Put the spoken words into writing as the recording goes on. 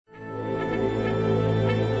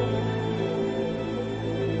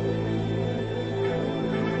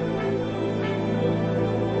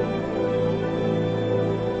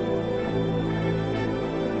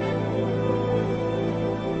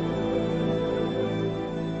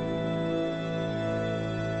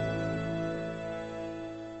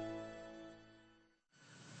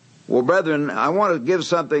Well, brethren, I want to give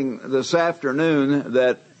something this afternoon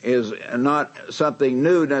that is not something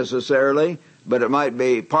new necessarily, but it might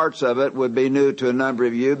be parts of it would be new to a number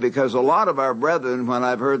of you, because a lot of our brethren, when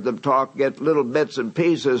I've heard them talk, get little bits and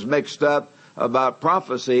pieces mixed up about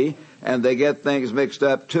prophecy, and they get things mixed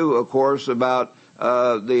up too, of course, about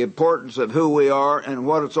the importance of who we are and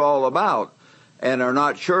what it's all about, and are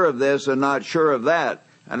not sure of this and not sure of that.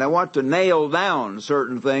 And I want to nail down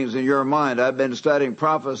certain things in your mind. I've been studying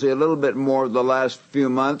prophecy a little bit more the last few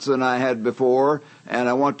months than I had before, and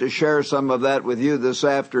I want to share some of that with you this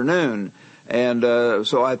afternoon. And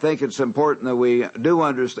so I think it's important that we do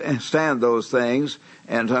understand those things,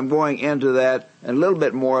 and I'm going into that in a little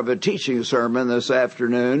bit more of a teaching sermon this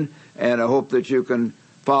afternoon, and I hope that you can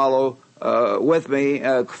follow with me.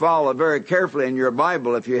 Follow very carefully in your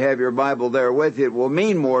Bible. If you have your Bible there with you, it will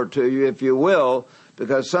mean more to you if you will,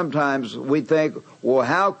 because sometimes we think, well,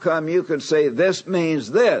 how come you can say this means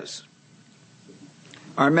this?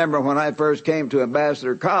 I remember when I first came to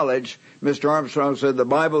Ambassador College, Mr. Armstrong said, the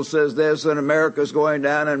Bible says this, and America's going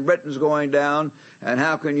down, and Britain's going down, and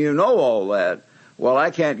how can you know all that? Well, I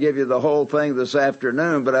can't give you the whole thing this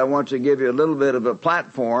afternoon, but I want to give you a little bit of a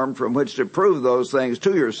platform from which to prove those things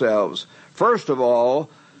to yourselves. First of all,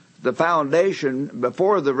 the foundation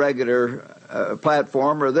before the regular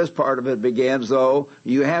platform, or this part of it begins, though,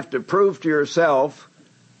 you have to prove to yourself,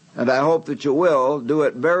 and I hope that you will, do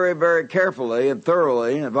it very, very carefully and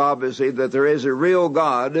thoroughly, and obviously that there is a real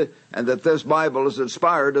God, and that this Bible is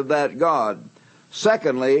inspired of that God.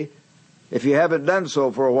 Secondly, if you haven't done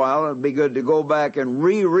so for a while, it'd be good to go back and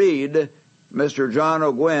reread Mr. John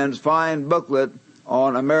Ogwyn's fine booklet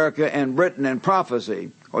on America and Britain and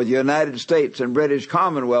prophecy, or the United States and British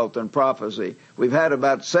Commonwealth and prophecy. We've had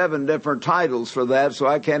about 7 different titles for that, so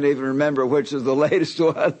I can't even remember which is the latest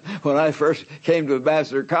one. When I first came to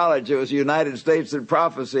Ambassador College, it was United States and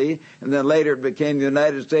prophecy, and then later it became the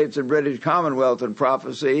United States and British Commonwealth and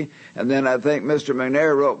prophecy, and then I think Mr.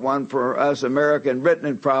 McNair wrote one for us, America and Britain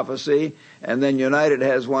and prophecy, and then United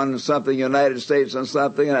has one, something, United States and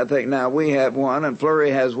something, and I think now we have one, and Fleury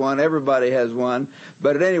has one, everybody has one.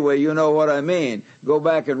 But anyway, you know what I mean. Go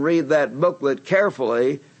back and read that booklet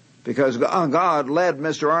carefully, because God led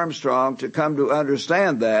Mr. Armstrong to come to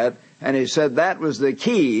understand that, and he said that was the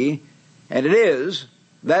key, and it is,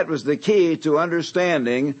 that was the key to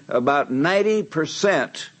understanding about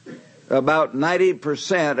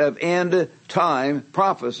 90% of end time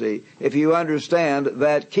prophecy, if you understand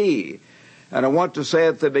that key. And I want to say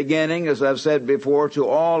at the beginning, as I've said before, to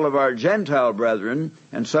all of our Gentile brethren,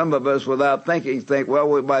 and some of us without thinking think,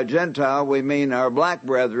 well, by Gentile we mean our black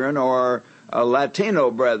brethren or our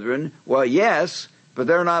Latino brethren. Well, yes, but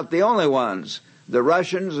they're not the only ones. The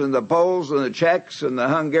Russians and the Poles and the Czechs and the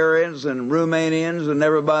Hungarians and Romanians and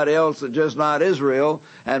everybody else that's just not Israel,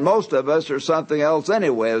 and most of us are something else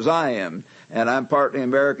anyway, as I am. And I'm partly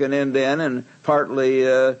American Indian and partly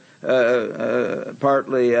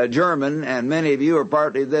German, and many of you are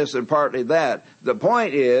partly this and partly that. The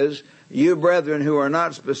point is, you brethren who are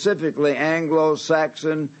not specifically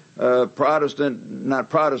Anglo-Saxon, Protestant, not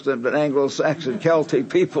Protestant, but Anglo-Saxon Celtic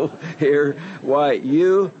people here, why,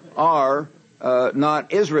 you are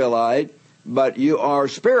not Israelite, but you are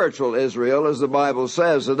spiritual Israel, as the Bible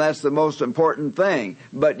says, and that's the most important thing.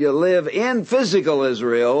 But you live in physical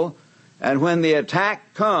Israel, and when the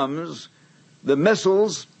attack comes, the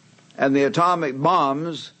missiles and the atomic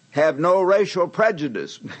bombs have no racial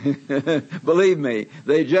prejudice. Believe me,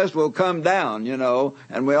 they just will come down,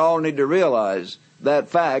 and we all need to realize that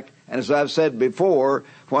fact. And as I've said before,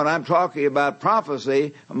 when I'm talking about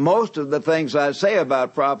prophecy, most of the things I say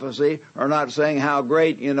about prophecy are not saying how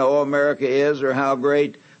great, America is, or how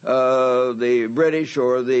great the British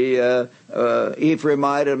or the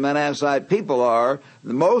Ephraimite and Manassite people are.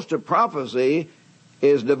 The most of prophecy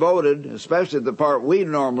is devoted, especially the part we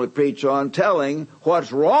normally preach on, telling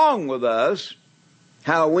what's wrong with us,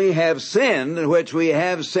 how we have sinned, in which we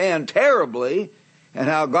have sinned terribly, and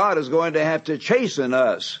how God is going to have to chasten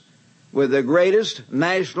us with the greatest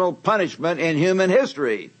national punishment in human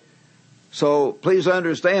history. So please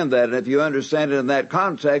understand that, and if you understand it in that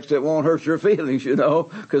context, it won't hurt your feelings,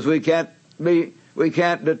 because we can't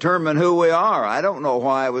determine who we are. I don't know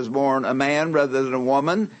why I was born a man rather than a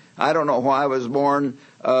woman. I don't know why I was born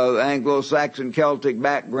Anglo-Saxon Celtic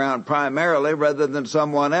background primarily rather than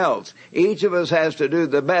someone else. Each of us has to do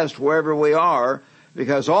the best wherever we are,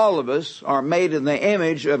 because all of us are made in the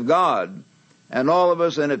image of God. And all of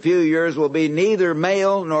us in a few years will be neither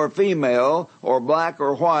male nor female, or black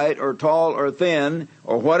or white, or tall or thin,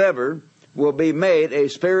 or whatever, will be made a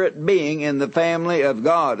spirit being in the family of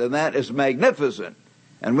God. And that is magnificent.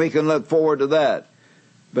 And we can look forward to that.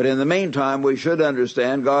 But in the meantime, we should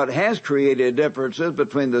understand God has created differences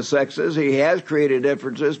between the sexes. He has created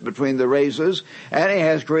differences between the races. And He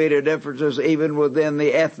has created differences even within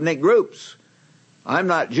the ethnic groups. I'm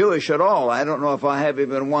not Jewish at all. I don't know if I have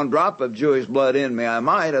even one drop of Jewish blood in me.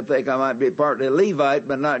 I think I might be partly Levite,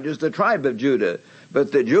 but not just the tribe of Judah.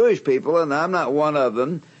 But the Jewish people, and I'm not one of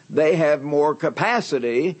them, they have more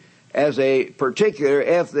capacity as a particular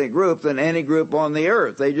ethnic group than any group on the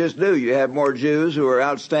earth. They just do. You have more Jews who are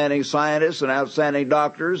outstanding scientists and outstanding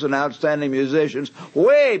doctors and outstanding musicians,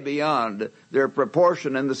 way beyond their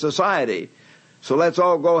proportion in the society. So let's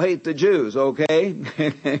all go hate the Jews, okay?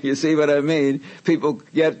 You see what I mean? People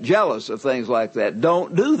get jealous of things like that.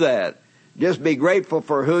 Don't do that. Just be grateful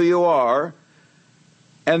for who you are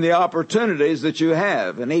and the opportunities that you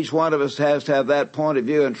have. And each one of us has to have that point of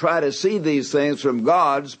view and try to see these things from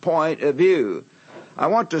God's point of view. I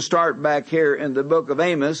want to start back here in the book of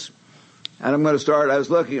Amos. And I'm going to start, I was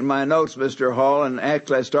looking at my notes, Mr. Hall, and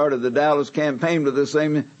actually I started the Dallas campaign with the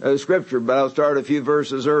same scripture, but I'll start a few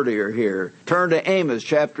verses earlier here. Turn to Amos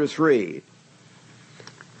chapter 3.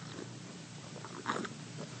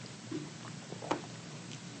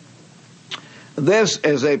 This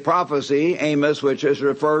is a prophecy, Amos, which is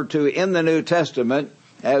referred to in the New Testament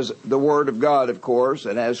as the Word of God, of course,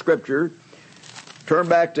 and as Scripture. Turn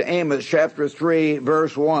back to Amos chapter 3,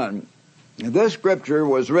 verse 1. This Scripture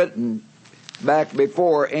was written back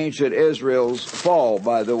before ancient Israel's fall,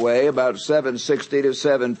 by the way, about 760 to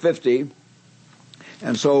 750.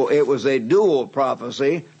 And so it was a dual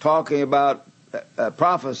prophecy, talking about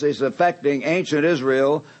prophecies affecting ancient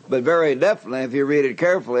Israel, but very definitely, if you read it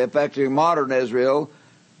carefully, affecting modern Israel.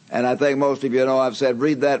 And I think most of you know I've said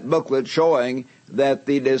read that booklet showing that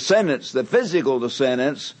the descendants, the physical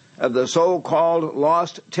descendants of the so-called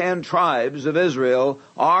lost 10 tribes of Israel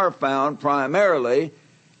are found primarily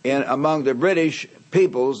among the British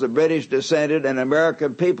peoples, the British descended and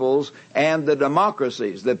American peoples, and the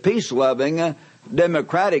democracies, the peace-loving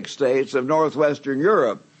democratic states of northwestern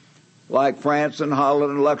Europe, like France and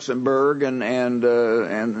Holland and Luxembourg and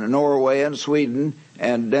Norway and Sweden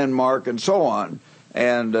and Denmark and so on.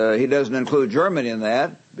 And he doesn't include Germany in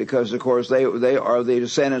that because, of course, they are the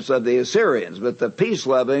descendants of the Assyrians. But the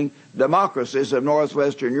peace-loving democracies of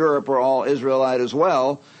northwestern Europe are all Israelite as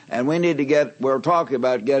well. And we need to we're talking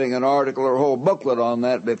about getting an article or a whole booklet on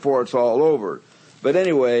that before it's all over. But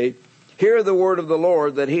anyway, hear the word of the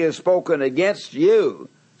Lord that He has spoken against you.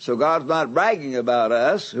 So God's not bragging about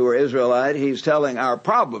us who are Israelite. He's telling our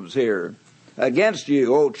problems here. Against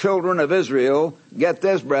you, O children of Israel, get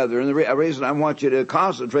this, brethren. The reason I want you to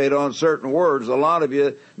concentrate on certain words, a lot of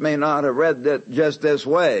you may not have read that just this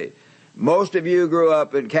way. Most of you grew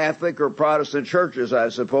up in Catholic or Protestant churches, I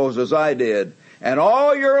suppose, as I did. And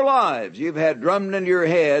all your lives, you've had drummed into your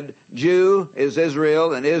head, Jew is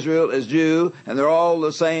Israel and Israel is Jew, and they're all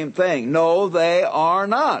the same thing. No, they are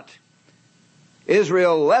not.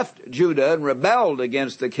 Israel left Judah and rebelled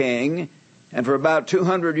against the king, and for about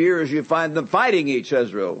 200 years you find them fighting each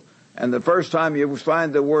Israel. And the first time you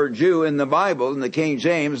find the word Jew in the Bible, in the King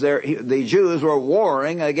James, the Jews were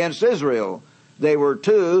warring against Israel. They were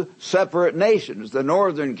two separate nations. The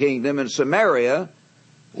northern kingdom in Samaria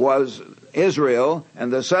was Israel,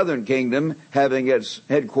 and the southern kingdom, having its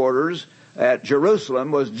headquarters at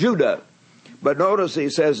Jerusalem, was Judah. But notice he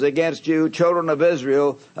says, against you, children of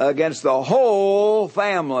Israel, against the whole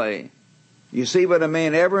family. You see what I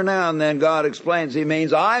mean? Every now and then God explains, He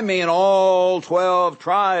means, I mean all 12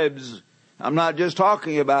 tribes. I'm not just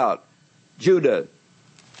talking about Judah,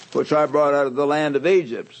 which I brought out of the land of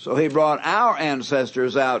Egypt. So He brought our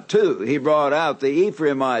ancestors out too. He brought out the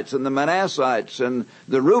Ephraimites and the Manassites and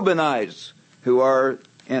the Reubenites, who are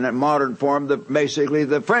in a modern form basically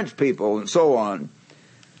the French people and so on.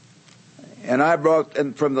 And I brought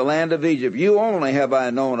them from the land of Egypt. You only have I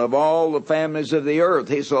known of all the families of the earth.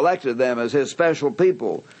 He selected them as His special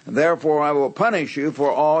people. And therefore I will punish you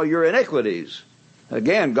for all your iniquities.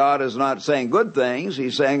 Again, God is not saying good things.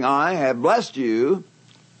 He's saying, I have blessed you,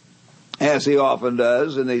 as He often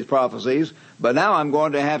does in these prophecies. But now I'm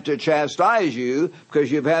going to have to chastise you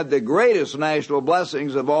because you've had the greatest national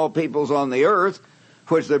blessings of all peoples on the earth,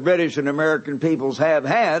 which the British and American peoples have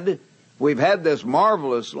had. We've had this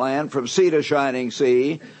marvelous land from sea to shining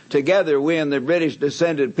sea. Together, we and the British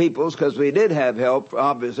descended peoples, because we did have help,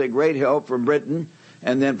 obviously great help from Britain,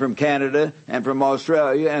 and then from Canada, and from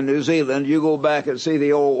Australia and New Zealand. You go back and see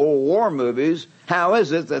the old war movies. How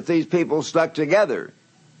is it that these people stuck together?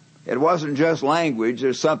 It wasn't just language.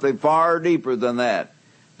 There's something far deeper than that.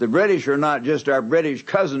 The British are not just our British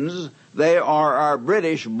cousins. They are our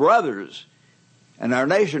British brothers. And our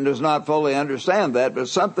nation does not fully understand that, but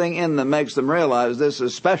something in them makes them realize this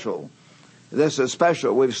is special. This is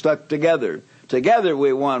special. We've stuck together. Together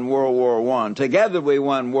we won World War I. Together we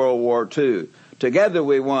won World War II. Together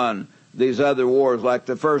we won these other wars like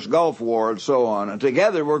the first Gulf War and so on. And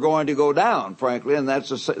together we're going to go down, frankly, and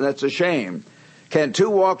that's a shame. Can two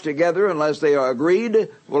walk together unless they are agreed?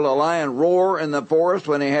 Will a lion roar in the forest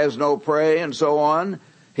when he has no prey, and so on?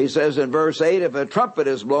 He says in verse 8, if a trumpet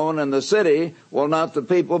is blown in the city, will not the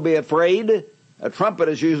people be afraid? A trumpet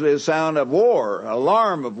is usually a sound of war,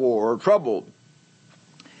 alarm of war, or trouble.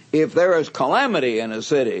 If there is calamity in a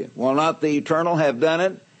city, will not the Eternal have done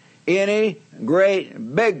it? Any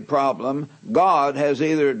great big problem, God has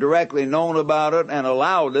either directly known about it and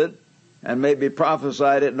allowed it, and maybe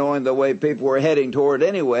prophesied it knowing the way people were heading toward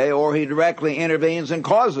anyway, or he directly intervenes and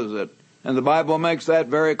causes it. And the Bible makes that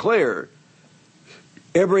very clear.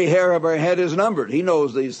 Every hair of our head is numbered. He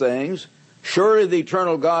knows these things. Surely the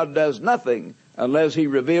eternal God does nothing unless he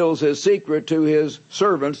reveals his secret to his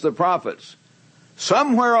servants, the prophets.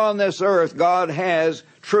 Somewhere on this earth, God has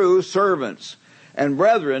true servants. And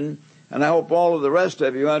brethren, and I hope all of the rest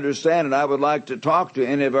of you understand, and I would like to talk to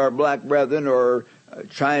any of our black brethren or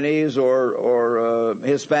Chinese or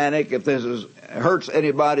Hispanic, if this hurts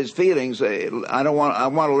anybody's feelings. I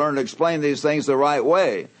want to learn to explain these things the right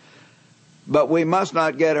way. But we must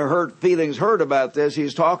not get feelings hurt about this.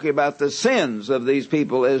 He's talking about the sins of these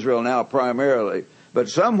people, Israel now primarily. But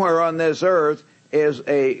somewhere on this earth is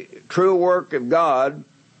a true work of God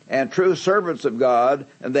and true servants of God,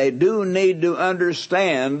 and they do need to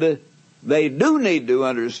understand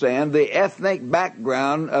the ethnic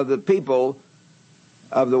background of the people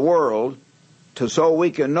of the world, so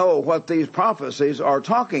we can know what these prophecies are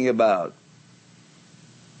talking about.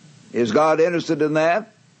 Is God interested in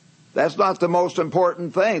that? That's not the most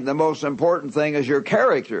important thing. The most important thing is your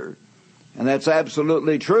character, and that's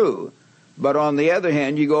absolutely true. But on the other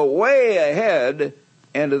hand, you go way ahead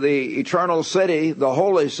into the eternal city, the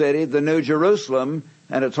holy city, the New Jerusalem,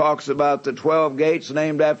 and it talks about the 12 gates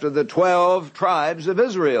named after the 12 tribes of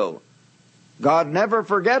Israel. God never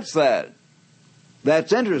forgets that.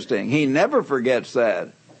 That's interesting. He never forgets that.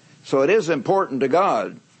 So it is important to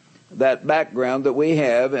God, that background that we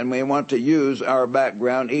have, and we want to use our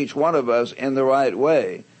background, each one of us, in the right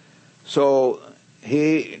way. So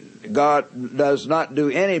God does not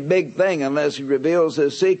do any big thing unless he reveals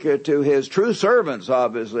his secret to his true servants,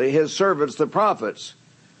 obviously, his servants, the prophets.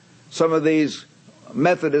 Some of these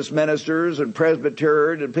Methodist ministers and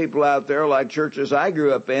Presbyterian and people out there, like churches I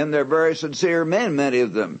grew up in, they're very sincere men, many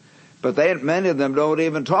of them. But many of them don't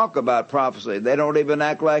even talk about prophecy. They don't even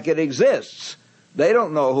act like it exists. They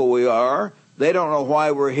don't know who we are. They don't know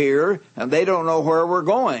why we're here. And they don't know where we're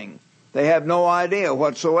going. They have no idea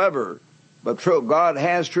whatsoever. But God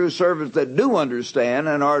has true servants that do understand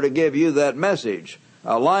and are to give you that message.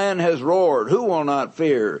 A lion has roared. Who will not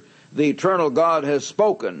fear? The eternal God has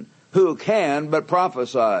spoken. Who can but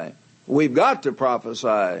prophesy? We've got to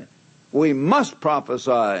prophesy. We must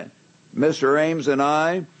prophesy. Mr. Ames and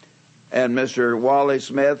I, and Mr. Wally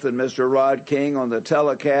Smith and Mr. Rod King on the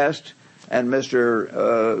telecast, and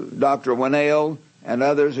Mr. Dr. Winnale and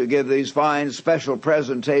others who give these fine special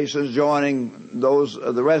presentations, joining those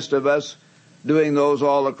the rest of us, doing those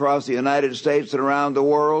all across the United States and around the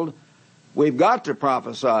world. We've got to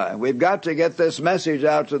prophesy. We've got to get this message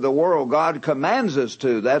out to the world. God commands us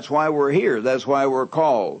to. That's why we're here. That's why we're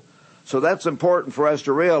called. So that's important for us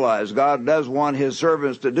to realize. God does want his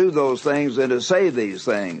servants to do those things and to say these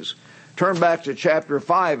things. Turn back to chapter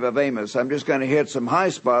 5 of Amos. I'm just going to hit some high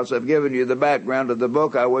spots. I've given you the background of the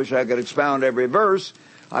book. I wish I could expound every verse.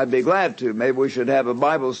 I'd be glad to. Maybe we should have a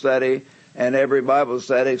Bible study, and every Bible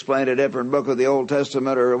study explain a different book of the Old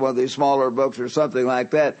Testament or one of these smaller books or something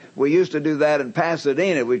like that. We used to do that in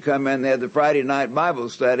Pasadena. We'd come in, they had the Friday night Bible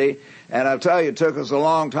study, and I'll tell you, it took us a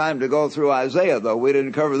long time to go through Isaiah, though. We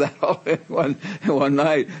didn't cover that all in one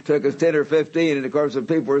night. It took us 10 or 15, and of course, if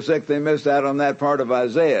people were sick, they missed out on that part of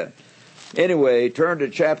Isaiah. Anyway, turn to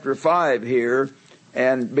chapter 5 here,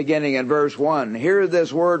 and beginning in verse 1. Hear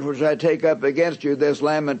this word which I take up against you, this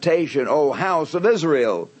lamentation, O house of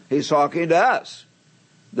Israel. He's talking to us.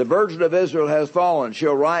 The virgin of Israel has fallen.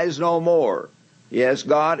 She'll rise no more. Yes,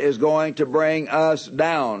 God is going to bring us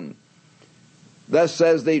down. Thus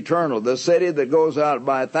says the Eternal, the city that goes out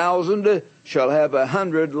by 1,000 shall have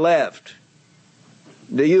 100 left.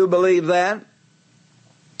 Do you believe that?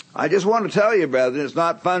 I just want to tell you, brethren, it's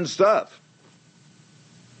not fun stuff.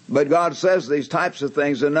 But God says these types of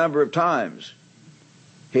things a number of times.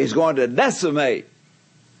 He's going to decimate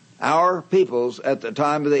our peoples at the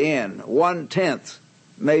time of the end. 1/10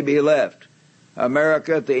 may be left.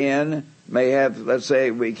 America at the end may have, let's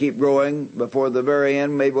say we keep growing, before the very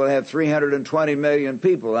end, maybe we'll have 320 million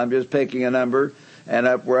people. I'm just picking a number,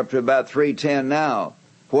 and we're up to about 310 now.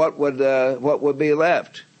 What would be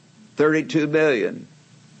left? 32 billion.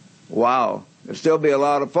 Wow. There'd still be a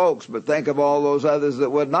lot of folks, but think of all those others that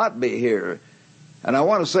would not be here. And I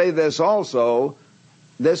want to say this also.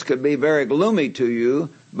 This could be very gloomy to you,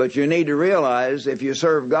 but you need to realize if you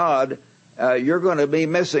serve God, you're going to be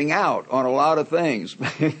missing out on a lot of things.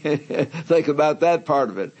 Think about that part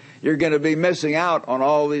of it. You're going to be missing out on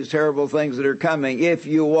all these terrible things that are coming if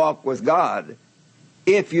you walk with God.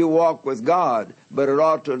 If you walk with God. But it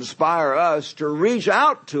ought to inspire us to reach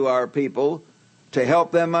out to our people to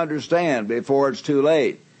help them understand before it's too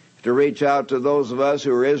late. To reach out to those of us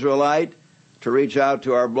who are Israelite, to reach out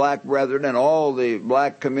to our black brethren and all the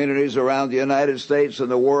black communities around the United States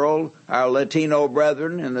and the world, our Latino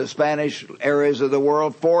brethren in the Spanish areas of the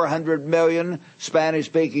world, 400 million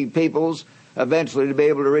Spanish-speaking peoples, eventually to be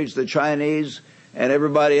able to reach the Chinese and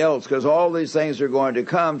everybody else, because all these things are going to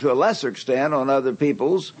come to a lesser extent on other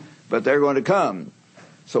peoples, but they're going to come.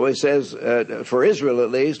 So he says, for Israel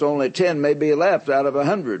at least, only 10 may be left out of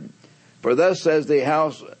 100. For thus says the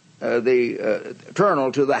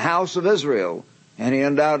Eternal to the house of Israel, and he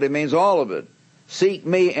undoubtedly means all of it. Seek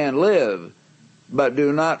me and live, but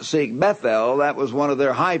do not seek Bethel. That was one of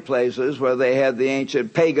their high places where they had the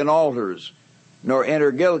ancient pagan altars. Nor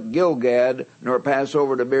enter Gilgad, nor pass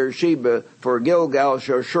over to Beersheba, for Gilgal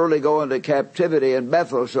shall surely go into captivity, and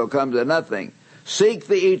Bethel shall come to nothing. Seek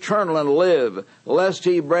the Eternal and live, lest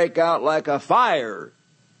he break out like a fire.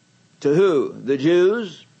 To who? The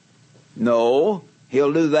Jews? No,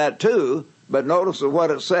 he'll do that too, but notice what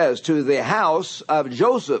it says, to the house of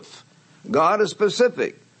Joseph. God is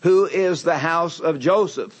specific. Who is the house of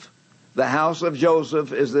Joseph? The house of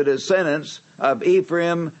Joseph is the descendants of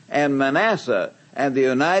Ephraim and Manasseh, and the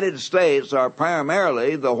United States are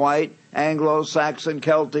primarily the white Anglo-Saxon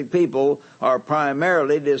Celtic people are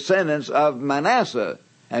primarily descendants of Manasseh.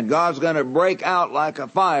 And God's going to break out like a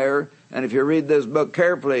fire. And if you read this book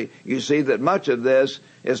carefully, you see that much of this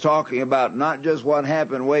is talking about not just what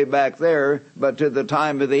happened way back there, but to the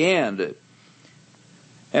time of the end.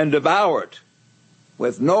 And devour it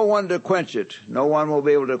with no one to quench it. No one will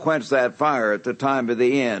be able to quench that fire at the time of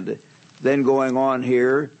the end. Then going on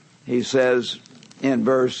here, he says in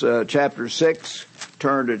chapter 6,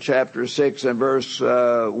 turn to chapter 6 and verse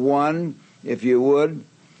 1, if you would.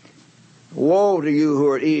 Woe to you who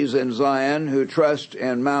are at ease in Zion, who trust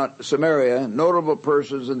in Mount Samaria, notable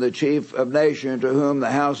persons and the chief of nations to whom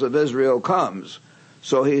the house of Israel comes.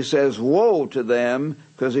 So he says, woe to them,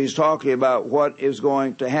 because he's talking about what is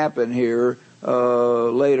going to happen here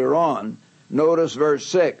later on. Notice verse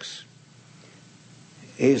 6.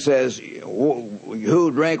 He says,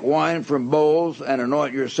 who drink wine from bowls and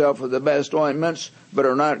anoint yourself with the best ointments, but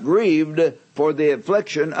are not grieved for the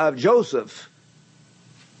affliction of Joseph.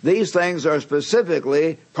 These things are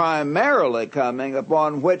specifically, primarily coming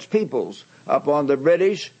upon which peoples? Upon the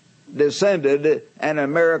British descended and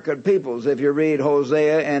American peoples. If you read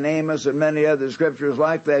Hosea and Amos and many other scriptures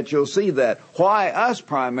like that, you'll see that. Why us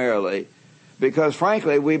primarily? Because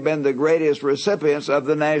frankly, we've been the greatest recipients of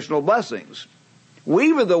the national blessings.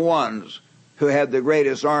 We were the ones who had the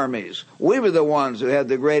greatest armies. We were the ones who had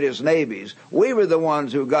the greatest navies. We were the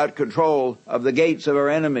ones who got control of the gates of our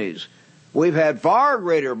enemies. We've had far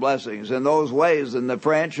greater blessings in those ways than the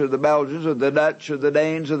French or the Belgians or the Dutch or the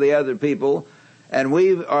Danes or the other people. And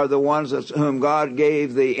we are the ones whom God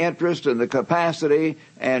gave the interest and the capacity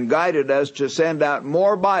and guided us to send out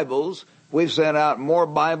more Bibles. We've sent out more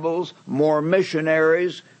Bibles, more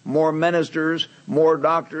missionaries, more ministers, more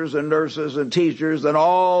doctors and nurses and teachers than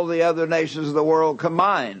all the other nations of the world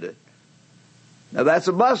combined. Now that's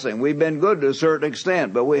a blessing. We've been good to a certain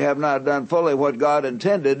extent, but we have not done fully what God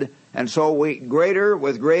intended. And so with greater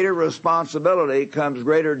responsibility comes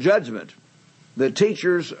greater judgment. The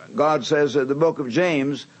teachers, God says in the book of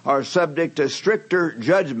James, are subject to stricter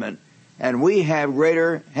judgment. And we have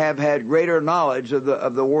had greater knowledge of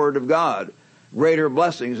the Word of God, greater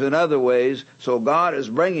blessings in other ways. So God is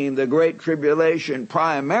bringing the great tribulation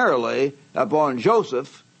primarily upon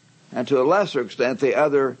Joseph and to a lesser extent the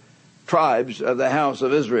other tribes of the house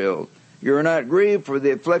of Israel. You're not grieved for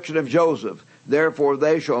the affliction of Joseph. Therefore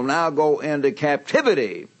they shall now go into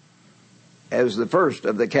captivity as the first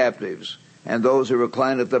of the captives. And those who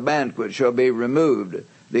recline at the banquet shall be removed.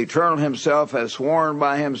 The Eternal himself has sworn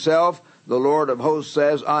by himself. The Lord of hosts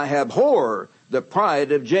says, I abhor the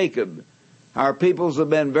pride of Jacob. Our peoples have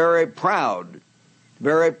been very proud,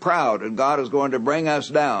 and God is going to bring us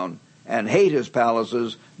down and hate his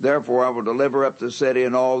palaces. Therefore I will deliver up the city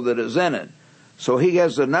and all that is in it. So he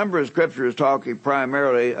has a number of scriptures talking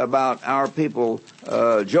primarily about our people,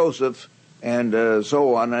 Joseph, and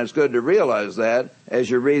so on. And it's good to realize that as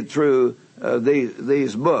you read through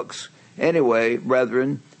these books. Anyway,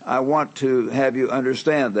 brethren, I want to have you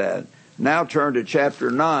understand that. Now turn to chapter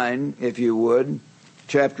 9, if you would.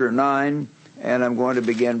 Chapter 9, and I'm going to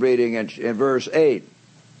begin reading in verse 8.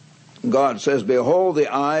 God says, "Behold,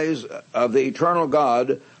 the eyes of the eternal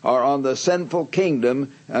God are on the sinful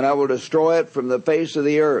kingdom, and I will destroy it from the face of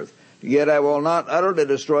the earth. Yet I will not utterly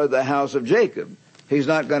destroy the house of Jacob." He's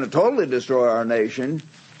not going to totally destroy our nation,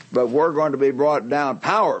 but we're going to be brought down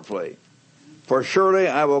powerfully. "For surely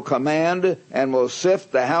I will command and will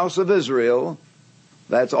sift the house of Israel."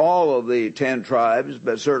 That's all of the 10 tribes,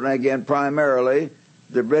 but certainly again primarily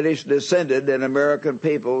the British descended and American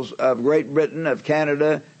peoples of Great Britain, of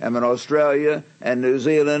Canada, and in Australia and New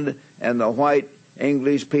Zealand, and the white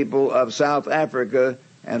English people of South Africa,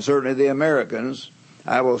 and certainly the Americans.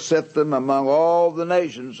 "I will sift them among all the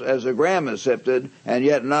nations as a gram is sifted, and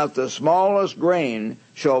yet not the smallest grain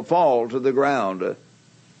shall fall to the ground."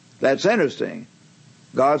 That's interesting.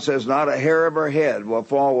 God says not a hair of our head will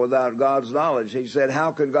fall without God's knowledge. He said,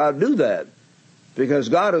 how can God do that? Because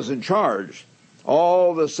God is in charge.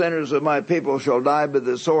 "All the sinners of my people shall die by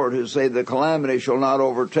the sword, who say the calamity shall not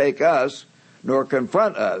overtake us, nor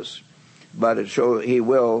confront us." But he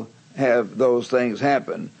will have those things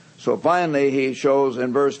happen. So finally he shows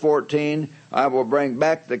in verse 14, "I will bring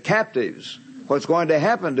back the captives." What's going to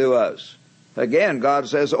happen to us? Again, God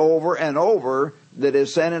says over and over, the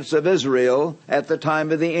descendants of Israel at the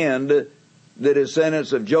time of the end, the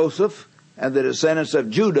descendants of Joseph and the descendants of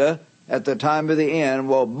Judah at the time of the end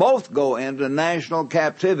will both go into national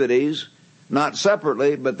captivities, not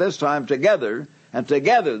separately, but this time together, and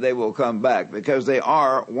together they will come back because they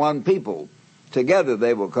are one people. Together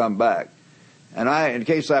they will come back. And in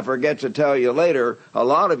case I forget to tell you later, a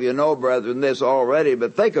lot of you know, brethren, this already,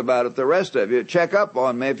 but think about it, the rest of you. Check up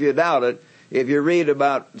on me if you doubt it. If you read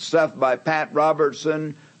about stuff by Pat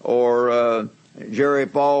Robertson or Jerry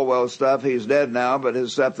Falwell stuff, he's dead now, but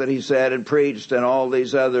his stuff that he said and preached, and all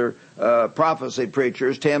these other prophecy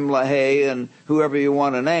preachers, Tim LaHaye and whoever you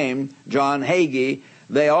want to name, John Hagee,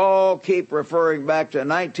 they all keep referring back to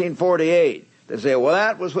 1948. They say, well,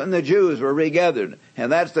 that was when the Jews were regathered,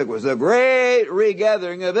 and that was the great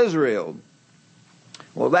regathering of Israel.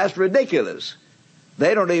 Well, that's ridiculous.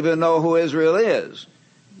 They don't even know who Israel is.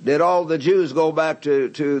 Did all the Jews go back to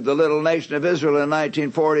the little nation of Israel in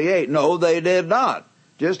 1948? No, they did not.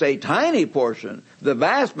 Just a tiny portion. The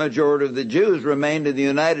vast majority of the Jews remained in the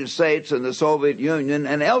United States and the Soviet Union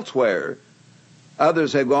and elsewhere.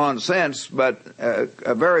 Others have gone since, but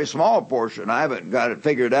a very small portion. I haven't got it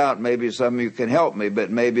figured out. Maybe some of you can help me, but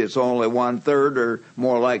maybe it's only 1/3 or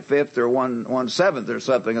more like 1/5 or 1/7 or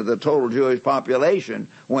something of the total Jewish population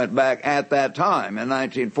went back at that time in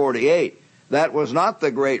 1948. That was not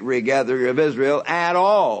the great regathering of Israel at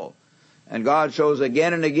all. And God shows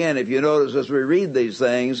again and again, if you notice as we read these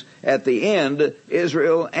things, at the end,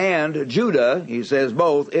 Israel and Judah, he says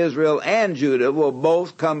both, Israel and Judah will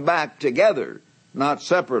both come back together, not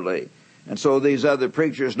separately. And so these other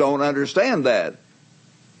preachers don't understand that.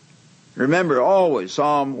 Remember always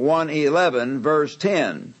Psalm 111 verse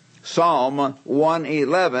 10. Psalm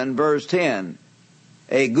 111 verse 10.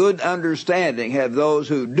 A good understanding have those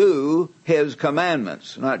who do his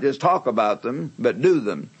commandments. Not just talk about them, but do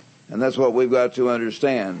them. And that's what we've got to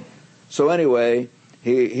understand. So anyway,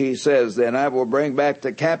 he says, then I will bring back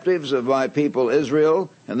the captives of my people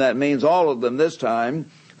Israel, and that means all of them this time.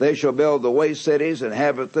 They shall build the waste cities,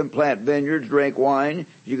 inhabit them, plant vineyards, drink wine.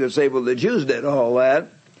 You could say, well, the Jews did all that.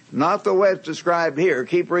 Not the way it's described here.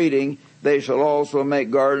 Keep reading. They shall also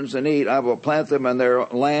make gardens and eat. I will plant them in their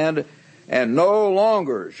land, and no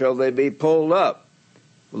longer shall they be pulled up.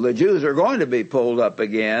 Well, the Jews are going to be pulled up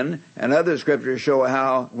again, and other scriptures show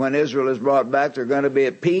how when Israel is brought back, they're going to be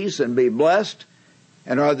at peace and be blessed.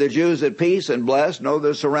 And are the Jews at peace and blessed? No,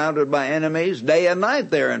 they're surrounded by enemies. Day and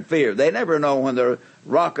night they're in fear. They never know when the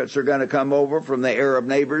rockets are going to come over from the Arab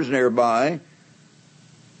neighbors nearby.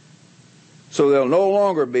 So they'll no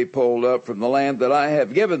longer be pulled up from the land that I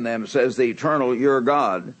have given them, says the eternal your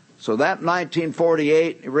God. So that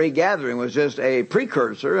 1948 regathering was just a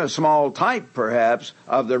precursor, a small type perhaps,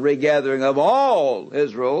 of the regathering of all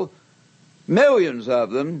Israel, millions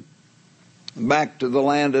of them, back to the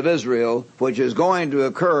land of Israel, which is going to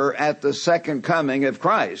occur at the second coming of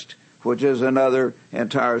Christ, which is another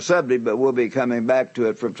entire subject, but we'll be coming back to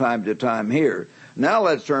it from time to time here. Now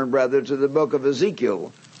let's turn, brother, to the book of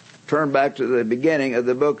Ezekiel. Turn back to the beginning of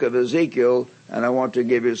the book of Ezekiel, and I want to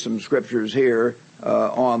give you some scriptures here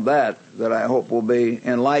on that I hope will be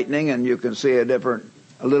enlightening, and you can see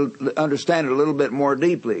understand it a little bit more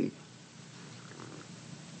deeply.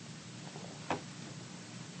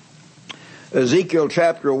 Ezekiel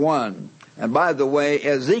chapter 1. And by the way,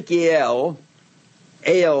 Ezekiel,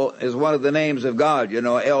 El is one of the names of God. You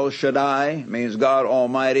know, El Shaddai means God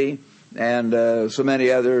Almighty, and so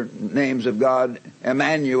many other names of God.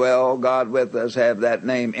 Emmanuel, God with us, have that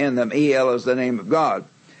name in them. El is the name of God.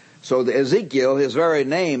 So the Ezekiel, his very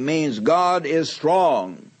name, means God is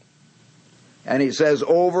strong. And he says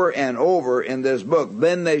over and over in this book,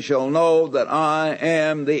 then they shall know that I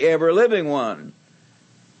am the ever-living one.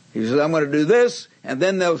 He says, I'm going to do this, and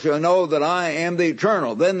then they shall know that I am the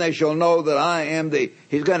eternal. Then they shall know that I am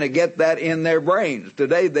He's going to get that in their brains.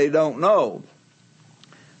 Today they don't know.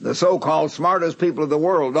 The so-called smartest people of the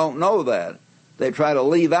world don't know that. They try to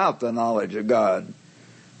leave out the knowledge of God.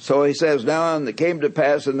 So he says, now and it came to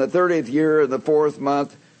pass in the 30th year of the 4th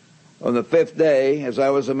month, on the 5th day, as I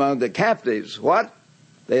was among the captives. What?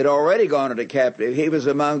 They had already gone into captivity. He was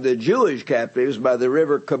among the Jewish captives by the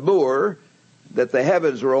river Kabur, that the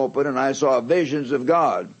heavens were open, and I saw visions of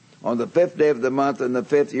God on the 5th day of the month in the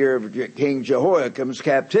 5th year of King Jehoiakim's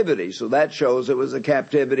captivity. So that shows it was the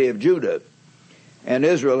captivity of Judah. And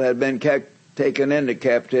Israel had been taken into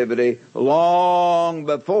captivity long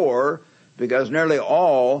before, because nearly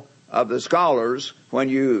all of the scholars, when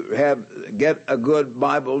you get a good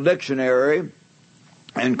Bible dictionary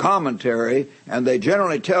and commentary, and they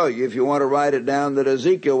generally tell you, if you want to write it down, that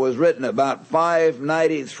Ezekiel was written about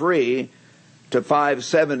 593 to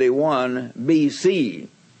 571 BC.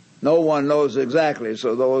 No one knows exactly,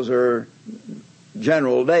 so those are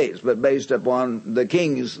general dates, but based upon the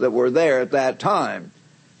kings that were there at that time.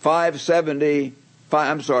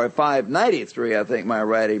 593, I think my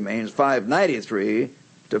writing means, 593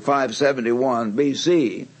 to 571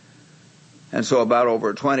 BC. And so about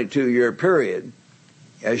over a 22-year period.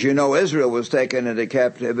 As you know, Israel was taken into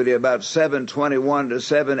captivity about 721 to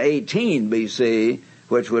 718 BC,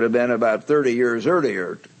 which would have been about 30 years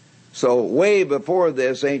earlier. So way before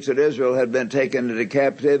this, ancient Israel had been taken into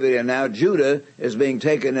captivity, and now Judah is being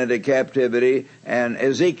taken into captivity, and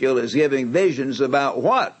Ezekiel is giving visions about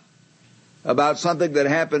what? About something that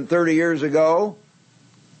happened 30 years ago?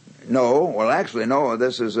 No, well actually no,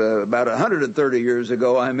 this is about 130 years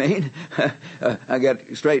ago, I mean. I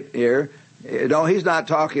get straight here. No, he's not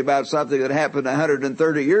talking about something that happened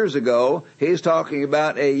 130 years ago. He's talking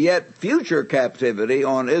about a yet future captivity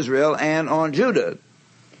on Israel and on Judah.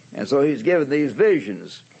 And so he's given these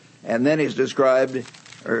visions. And then he's described,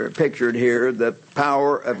 or pictured here, the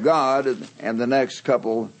power of God and the next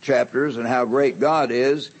couple chapters and how great God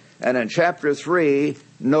is. And in chapter 3,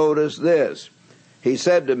 notice this. He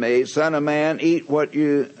said to me, Son of man, eat what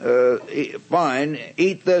you find,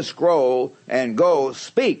 eat this scroll, and go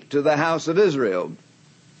speak to the house of Israel.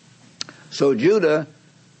 So Ezekiel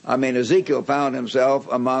found himself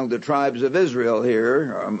among the tribes of Israel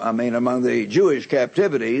here, among the Jewish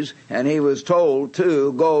captivities, and he was told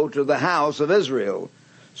to go to the house of Israel.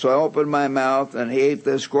 So I opened my mouth, and he ate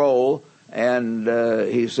this scroll, and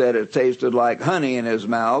he said it tasted like honey in his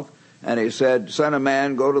mouth. And he said, Son of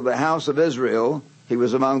man, go to the house of Israel. He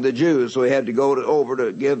was among the Jews, so he had to go over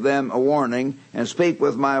to give them a warning and speak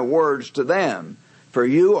with my words to them. For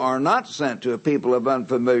you are not sent to a people of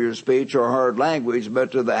unfamiliar speech or hard language,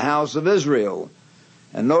 but to the house of Israel.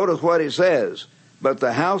 And notice what he says. But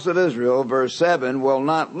the house of Israel, verse 7, will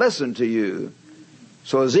not listen to you.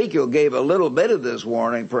 So Ezekiel gave a little bit of this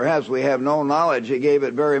warning. Perhaps we have no knowledge he gave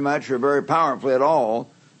it very much or very powerfully at all,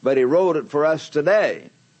 but he wrote it for us today.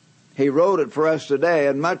 He wrote it for us today,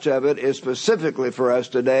 and much of it is specifically for us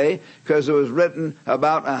today because it was written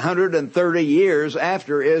about 130 years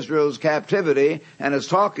after Israel's captivity, and it's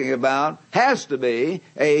talking about, has to be,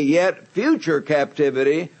 a yet future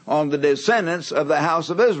captivity on the descendants of the house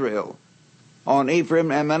of Israel, on Ephraim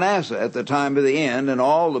and Manasseh at the time of the end, and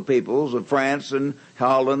all the peoples of France and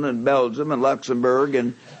Holland and Belgium and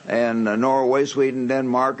Luxembourg and Norway, Sweden,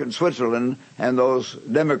 Denmark, and Switzerland, and those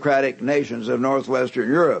democratic nations of northwestern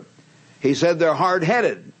Europe. He said they're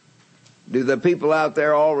hard-headed. Do the people out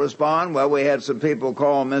there all respond? Well, we had some people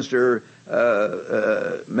call Mr.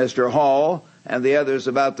 Hall and the others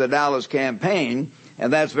about the Dallas campaign,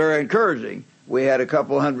 and that's very encouraging. We had a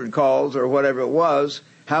couple hundred calls or whatever it was.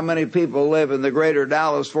 How many people live in the greater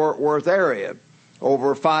Dallas-Fort Worth area?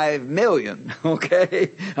 Over 5 million,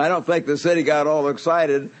 okay? I don't think the city got all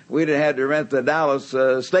excited. We'd have had to rent the Dallas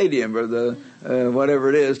stadium or the whatever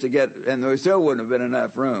it is to get, and there still wouldn't have been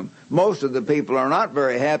enough room. Most of the people are not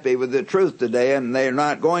very happy with the truth today, and they're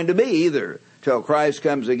not going to be either till Christ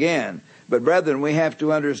comes again. But brethren, we have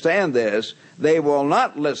to understand this. They will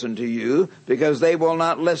not listen to you because they will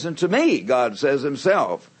not listen to me, God says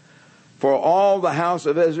himself. For all the house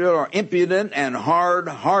of Israel are impudent and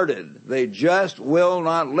hard-hearted. They just will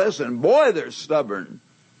not listen. Boy, they're stubborn.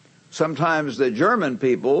 Sometimes the German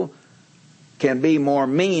people can be more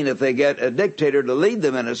mean if they get a dictator to lead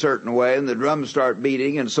them in a certain way and the drums start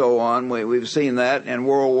beating and so on. We've seen that in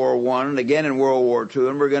World War I and again in World War II,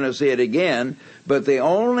 and we're going to see it again. But the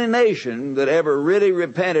only nation that ever really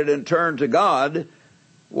repented and turned to God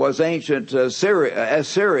was ancient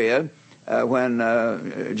Assyria,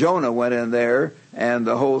 when Jonah went in there and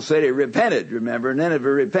the whole city repented. Remember,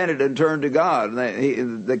 Nineveh repented and turned to God.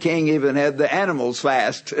 The king even had the animals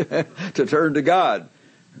fast to turn to God.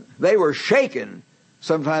 They were shaken.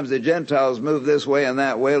 Sometimes the Gentiles move this way and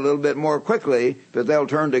that way a little bit more quickly, but they'll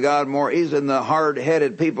turn to God more easily than the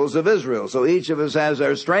hard-headed peoples of Israel. So each of us has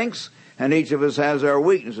our strengths and each of us has our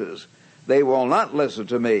weaknesses. They will not listen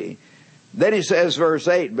to me. Then he says, verse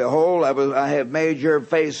 8, Behold, I have made your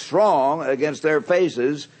face strong against their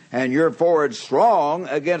faces, and your forehead strong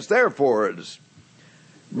against their foreheads.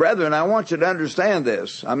 Brethren, I want you to understand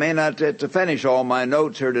this. I may not get to finish all my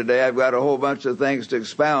notes here today. I've got a whole bunch of things to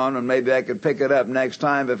expound, and maybe I could pick it up next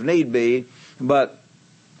time if need be. But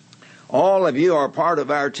all of you are part of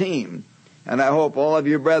our team, and I hope all of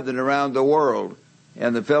you brethren around the world,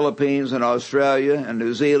 in the Philippines and Australia and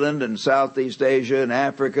New Zealand and Southeast Asia and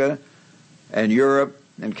Africa and Europe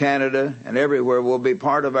and Canada and everywhere, will be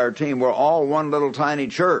part of our team. We're all one little tiny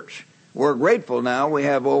church. We're grateful now. We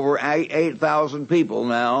have over 8,000 people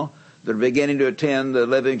now that are beginning to attend the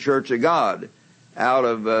Living Church of God out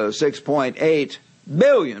of 6.8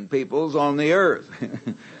 billion peoples on the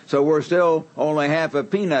earth. So we're still only half a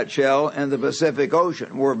peanut shell in the Pacific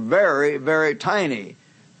Ocean. We're very, very tiny.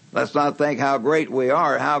 Let's not think how great we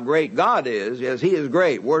are, how great God is. Yes, He is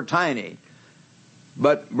great. We're tiny.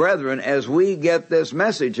 But brethren, as we get this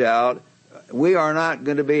message out, we are not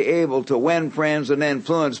going to be able to win friends and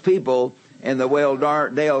influence people in the way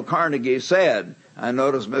Dale Carnegie said. I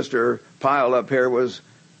noticed Mr. Pyle up here was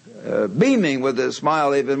beaming with his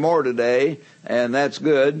smile even more today, and that's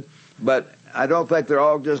good. But I don't think they're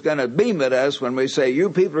all just going to beam at us when we say, you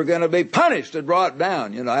people are going to be punished and brought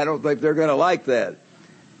down. You know, I don't think they're going to like that.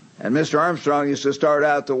 And Mr. Armstrong used to start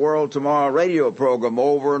out the World Tomorrow radio program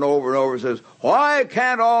over and over and over and says, why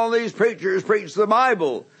can't all these preachers preach the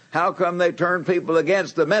Bible? How come they turn people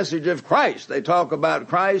against the message of Christ? They talk about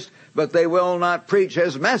Christ, but they will not preach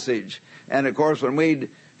His message. And of course, when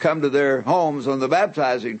we'd come to their homes on the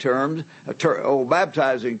baptizing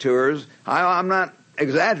baptizing tours, I'm not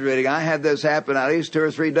exaggerating. I had this happen at least 2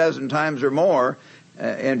 or 3 dozen times or more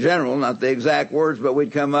in general, not the exact words, but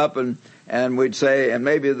we'd come up and we'd say, and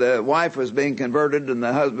maybe the wife was being converted and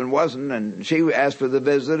the husband wasn't, and she asked for the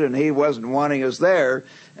visit and he wasn't wanting us there.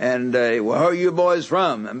 And, well, who are you boys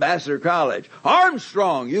from? Ambassador College.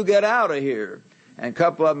 Armstrong, you get out of here. And a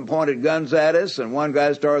couple of them pointed guns at us, and one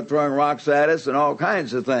guy started throwing rocks at us and all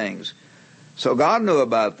kinds of things. So God knew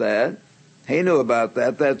about that. He knew about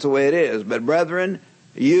that. That's the way it is. But brethren,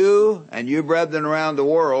 you and you brethren around the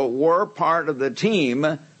world were part of the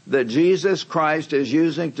team that Jesus Christ is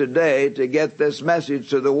using today to get this message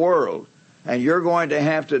to the world. And you're going to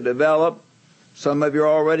have to develop, some of you are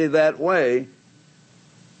already that way,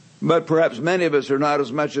 but perhaps many of us are not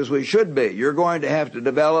as much as we should be. You're going to have to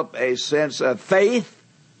develop a sense of faith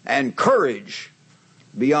and courage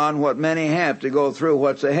beyond what many have to go through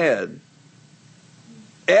what's ahead.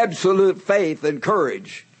 Absolute faith and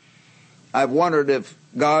courage. I've wondered if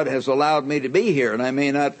God has allowed me to be here, and I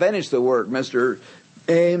may not finish the work. Mr.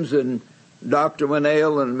 Ames and Dr.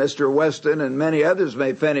 Winnail and Mr. Weston and many others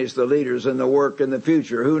may finish the leaders in the work in the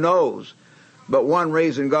future. Who knows? But one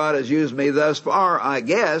reason God has used me thus far, I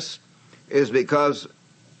guess, is because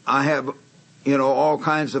I have, all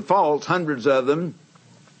kinds of faults, hundreds of them.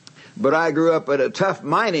 But I grew up at a tough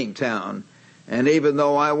mining town. And even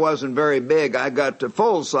though I wasn't very big, I got to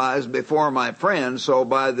full size before my friends. So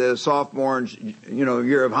by the sophomore,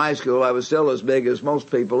 year of high school, I was still as big as most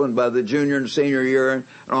people. And by the junior and senior year and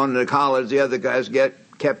on to college, the other guys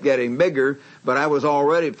kept getting bigger. But I was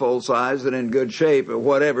already full size and in good shape or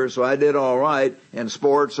whatever. So I did all right in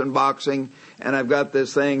sports and boxing. And I've got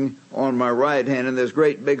this thing on my right hand and this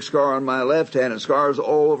great big scar on my left hand and scars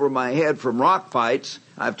all over my head from rock fights.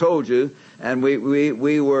 I've told you. And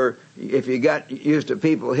we were, if you got used to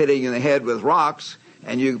people hitting you in the head with rocks,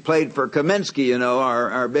 and you played for Kaminsky,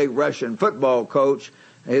 our big Russian football coach,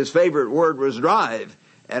 his favorite word was drive.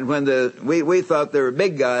 And when we thought they were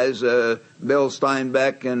big guys, Bill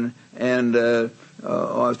Steinbeck and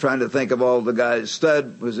I was trying to think of all the guys.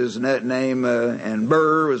 Stud was his name, and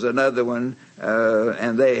Burr was another one,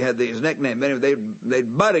 and they had these nicknames. Anyway,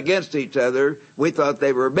 they'd butt against each other. We thought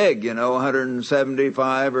they were big,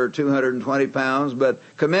 175 or 220 pounds, but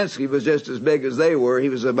Kaminsky was just as big as they were. He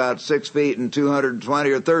was about 6 feet and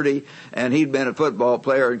 220 or 30, and he'd been a football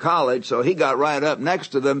player in college, so he got right up next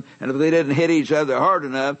to them, and if they didn't hit each other hard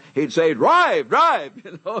enough, he'd say, drive!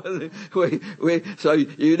 So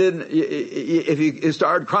you didn't, if you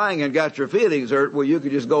started crying and got your feelings hurt, well, you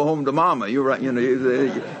could just go home to mama. You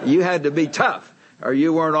had to be tough, or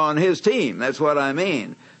you weren't on his team. That's what I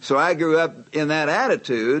mean. So I grew up in that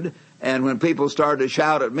attitude, and when people started to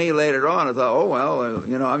shout at me later on, I thought, oh, well,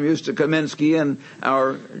 I'm used to Kaminsky and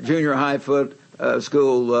our junior high foot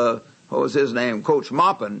school, what was his name? Coach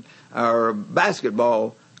Maupin, our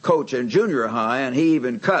basketball coach in junior high, and he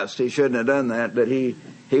even cussed. He shouldn't have done that, but he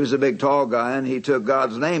was a big, tall guy, and he took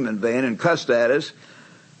God's name in vain and cussed at us.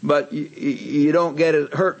 But you don't get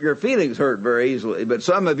it hurt, your feelings hurt very easily. But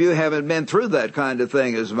some of you haven't been through that kind of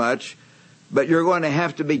thing as much. But you're going to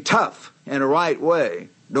have to be tough in a right way.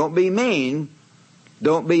 Don't be mean.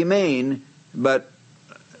 Don't be mean. But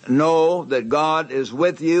know that God is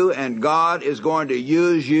with you, and God is going to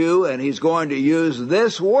use you, and He's going to use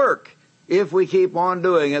this work if we keep on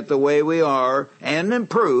doing it the way we are and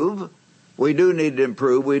improve. We do need to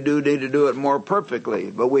improve. We do need to do it more perfectly.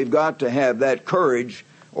 But we've got to have that courage,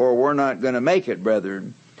 or we're not going to make it,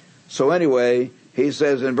 brethren. So anyway, he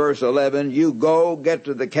says in verse 11, you go, get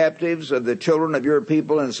to the captives of the children of your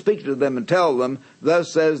people, and speak to them and tell them,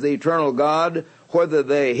 thus says the eternal God, whether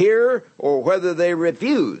they hear or whether they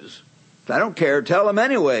refuse. I don't care, tell them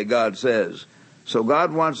anyway, God says. So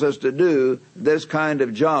God wants us to do this kind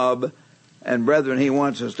of job, and brethren, He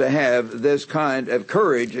wants us to have this kind of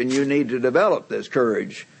courage, and you need to develop this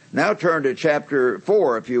courage. Now turn to chapter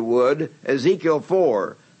 4, if you would, Ezekiel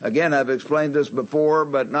 4. Again, I've explained this before,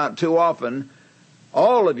 but not too often.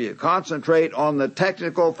 All of you, concentrate on the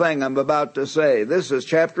technical thing I'm about to say. This is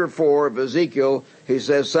chapter 4 of Ezekiel. He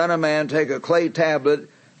says, Son of man, take a clay tablet,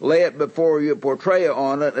 lay it before you, portray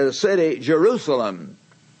on it a city, Jerusalem.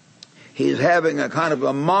 He's having a kind of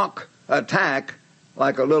a mock attack,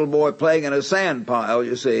 like a little boy playing in a sand pile,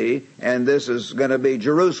 you see. And this is going to be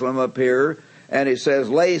Jerusalem up here. And he says,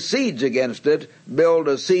 lay siege against it, build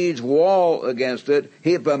a siege wall against it,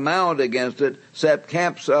 heap a mound against it, set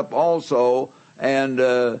camps up also, and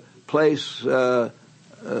place battering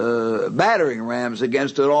rams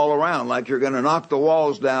against it all around, like you're going to knock the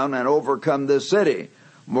walls down and overcome this city.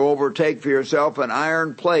 Moreover, take for yourself an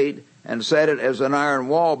iron plate and set it as an iron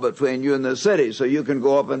wall between you and the city, so you can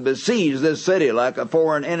go up and besiege this city like a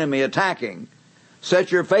foreign enemy attacking.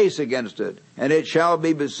 Set your face against it, and it shall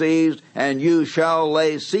be besieged, and you shall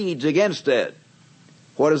lay siege against it.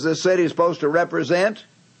 What is this city supposed to represent?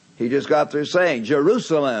 He just got through saying,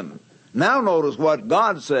 Jerusalem. Now notice what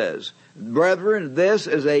God says. Brethren, this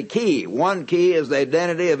is a key. One key is the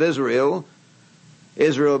identity of Israel.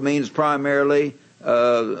 Israel means primarily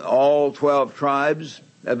all 12 tribes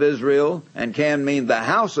of Israel, and can mean the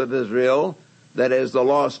house of Israel, that is the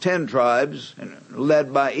lost 10 tribes,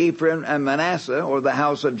 led by Ephraim and Manasseh, or the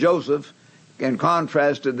house of Joseph, in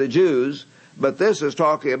contrast to the Jews. But this is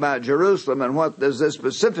talking about Jerusalem, and what does this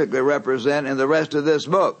specifically represent in the rest of this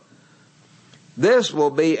book? This will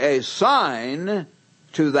be a sign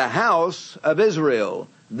to the house of Israel.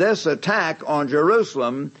 This attack on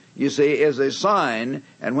Jerusalem, you see, is a sign,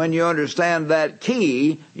 and when you understand that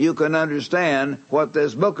key, you can understand what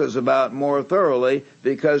this book is about more thoroughly,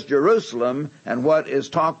 because Jerusalem and what is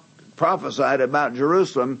prophesied about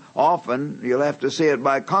Jerusalem, often, you'll have to see it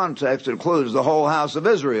by context, includes the whole house of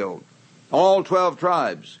Israel, all 12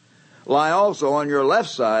 tribes. Lie also on your left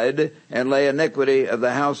side, and lay iniquity of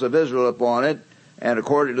the house of Israel upon it, and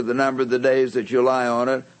according to the number of the days that you lie on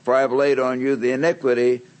it, for I have laid on you the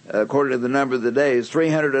iniquity, according to the number of the days,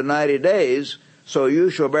 390 days, so you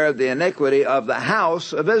shall bear the iniquity of the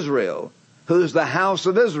house of Israel. Who's the house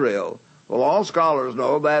of Israel? Well, all scholars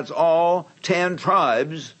know that's all 10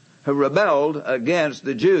 tribes who rebelled against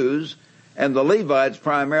the Jews, and the Levites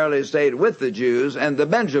primarily stayed with the Jews, and the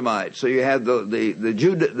Benjamites. So you had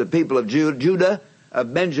the people of Judah,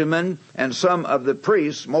 of Benjamin, and some of the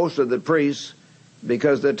priests, most of the priests,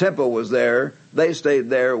 because the temple was there, they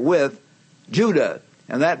stayed there with Judah.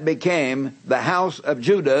 And that became the house of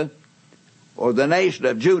Judah, or the nation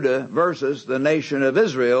of Judah, versus the nation of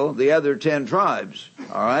Israel, the other 10 tribes.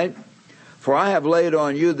 All right? For I have laid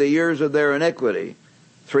on you the years of their iniquity,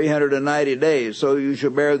 390 days, so you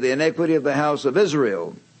shall bear the iniquity of the house of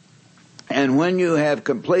Israel. And when you have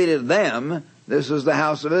completed them, This is the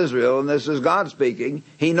house of Israel, and this is God speaking.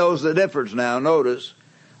 He knows the difference now. Notice,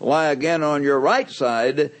 lie again on your right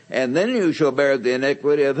side, and then you shall bear the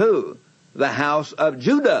iniquity of who? The house of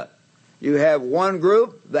Judah. You have one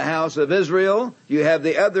group, the house of Israel. You have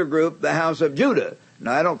the other group, the house of Judah.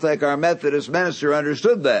 Now, I don't think our Methodist minister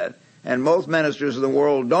understood that. And most ministers in the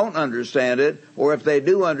world don't understand it, or if they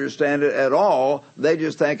do understand it at all, they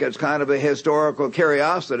just think it's kind of a historical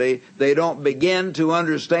curiosity. They don't begin to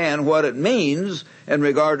understand what it means in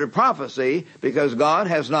regard to prophecy, because God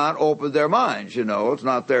has not opened their minds. You know, it's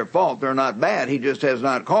not their fault. They're not bad. He just has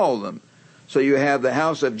not called them. So you have the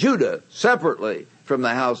house of Judah separately from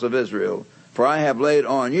the house of Israel. For I have laid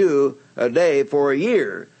on you a day for a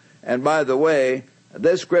year. And by the way,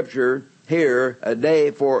 this scripture here, a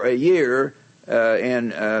day for a year,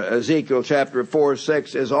 in Ezekiel chapter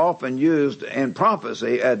 4:6 is often used in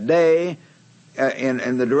prophecy. A day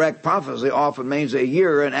in the direct prophecy often means a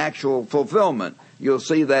year in actual fulfillment. You'll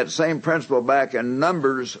see that same principle back in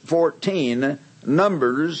Numbers 14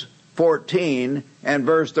 and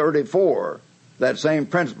verse 34. That same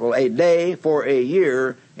principle, a day for a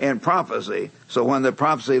year in prophecy. So when the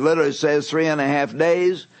prophecy literally says 3.5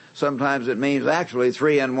 days, sometimes it means actually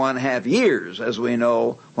 3.5 years, as we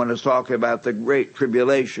know when it's talking about the Great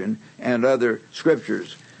Tribulation and other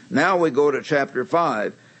scriptures. Now we go to chapter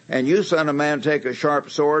 5. And you, son of man, take a sharp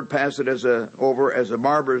sword, pass it over as a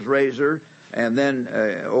barber's razor, and then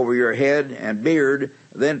over your head and beard.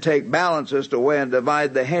 Then take balances to weigh and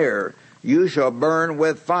divide the hair. You shall burn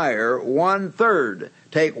with fire 1/3.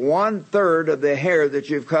 Take 1/3 of the hair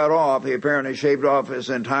that you've cut off. He apparently shaved off his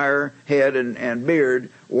entire head and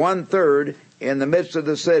beard. 1/3 in the midst of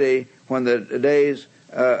the city when the days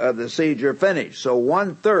of the siege are finished. So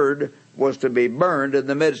 1/3 was to be burned in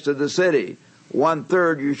the midst of the city.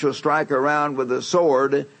 1/3 you shall strike around with a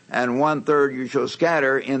sword, and 1/3 you shall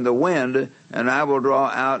scatter in the wind, and I will draw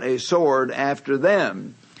out a sword after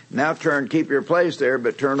them. Now keep your place there,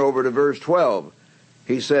 but turn over to verse 12.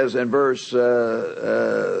 He says in verse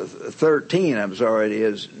 13,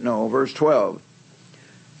 verse 12.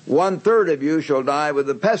 1/3 of you shall die with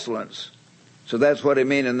the pestilence. So that's what he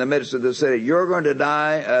means in the midst of the city. You're going to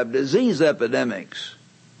die of disease epidemics.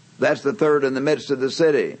 That's the third in the midst of the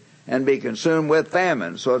city. And be consumed with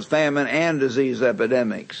famine. So it's famine and disease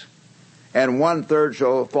epidemics. And 1/3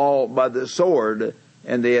 shall fall by the sword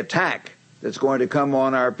in the attack that's going to come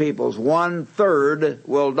on our peoples. 1/3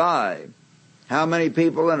 will die. How many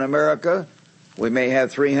people in America? We may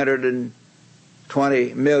have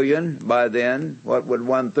 320 million by then. What would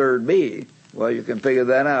 1/3 be? Well, you can figure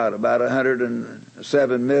that out. About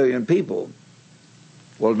 107 million people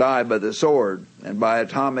will die by the sword and by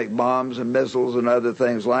atomic bombs and missiles and other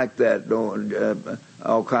things like that.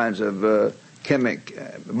 All kinds of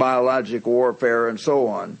biologic warfare and so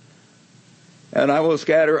on. And I will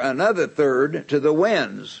scatter another 1/3 to the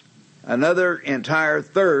winds. Another entire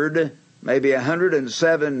 1/3, maybe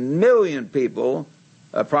 107 million people,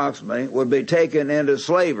 approximately, would be taken into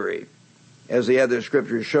slavery, as the other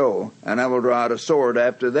scriptures show. And I will draw out a sword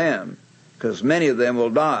after them, because many of them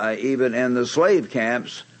will die even in the slave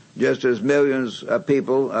camps, just as millions of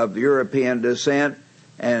people of European descent,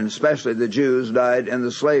 and especially the Jews, died in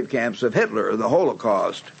the slave camps of Hitler, the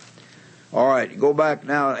Holocaust. All right, go back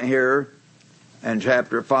now here in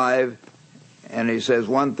chapter 5, and he says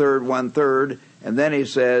 1/3, 1/3, and then he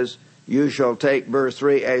says, you shall take, verse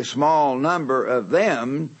 3, a small number of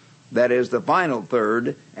them, that is the final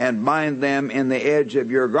 1/3, and bind them in the edge of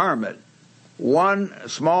your garment. One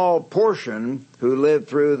small portion who lived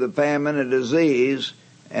through the famine and disease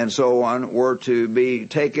and so on were to be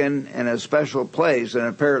taken in a special place and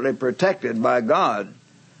apparently protected by God.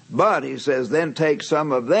 But, he says, then take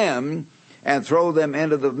some of them and throw them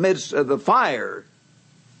into the midst of the fire,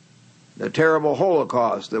 the terrible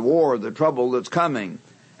Holocaust, the war, the trouble that's coming,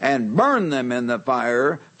 and burn them in the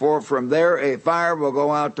fire, for from there a fire will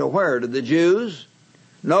go out to where? To the Jews?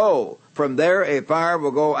 No, from there a fire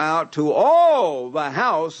will go out to all the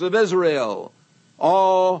house of Israel,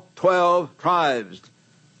 all 12 tribes,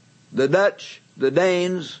 the Dutch, the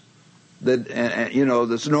Danes, the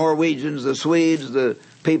Norwegians, the Swedes, the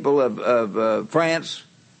people of France,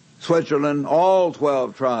 Switzerland, all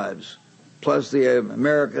 12 tribes, plus the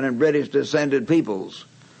American and British descended peoples.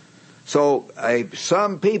 So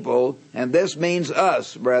some people, and this means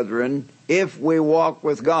us, brethren, if we walk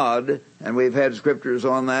with God, and we've had scriptures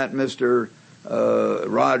on that. Mr.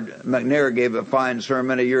 Rod McNair gave a fine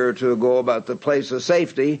sermon a year or two ago about the place of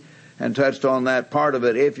safety and touched on that part of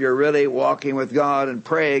it. If you're really walking with God and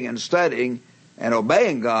praying and studying and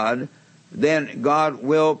obeying God, then God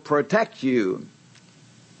will protect you.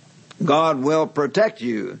 God will protect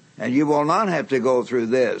you, and you will not have to go through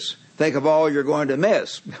this. Think of all you're going to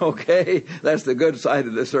miss, okay? That's the good side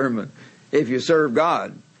of the sermon. If you serve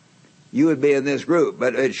God, you would be in this group.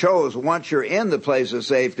 But it shows once you're in the place of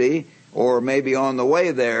safety, or maybe on the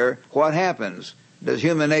way there, what happens? Does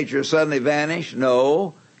human nature suddenly vanish?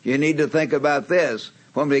 No. You need to think about this.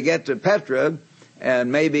 When we get to Petra,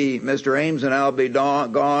 and maybe Mr. Ames and I'll be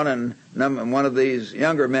gone, and one of these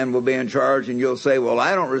younger men will be in charge, and you'll say, well,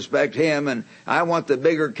 I don't respect him, and I want the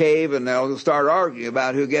bigger cave, and they'll start arguing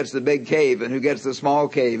about who gets the big cave and who gets the small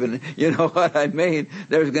cave, and you know what I mean?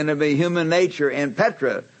 There's going to be human nature in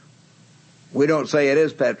Petra. We don't say it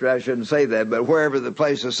is Petra, I shouldn't say that, but wherever the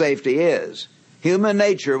place of safety is, human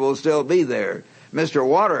nature will still be there. Mr.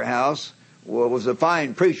 Waterhouse was a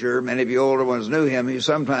fine preacher. Many of you older ones knew him. He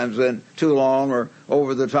sometimes went too long or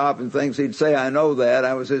over the top in things he'd say. I know that.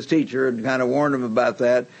 I was his teacher and kind of warned him about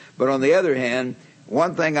that. But on the other hand,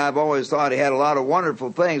 one thing I've always thought, he had a lot of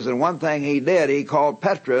wonderful things, and one thing he did, he called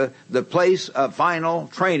Petra the place of final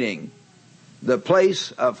training. The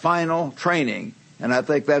place of final training. And I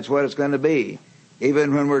think that's what it's going to be.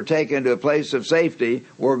 Even when we're taken to a place of safety,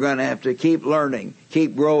 we're going to have to keep learning,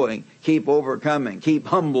 keep growing, keep overcoming, keep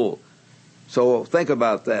humble. So think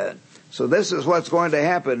about that. So this is what's going to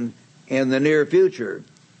happen in the near future.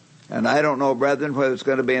 And I don't know, brethren, whether it's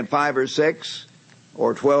going to be in 5 or 6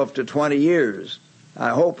 or 12 to 20 years. I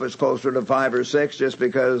hope it's closer to 5 or 6, just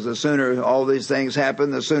because the sooner all these things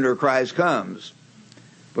happen, the sooner Christ comes.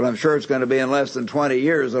 But I'm sure it's going to be in less than 20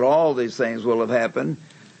 years that all these things will have happened.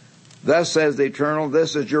 Thus says the Eternal,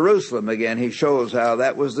 this is Jerusalem. Again, he shows how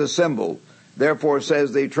that was the symbol. Therefore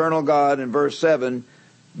says the eternal God in verse 7,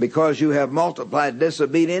 because you have multiplied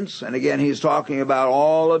disobedience, and again he's talking about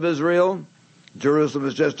all of Israel. Jerusalem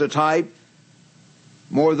is just a type.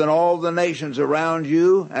 More than all the nations around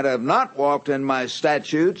you, and have not walked in my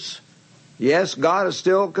statutes. Yes, God is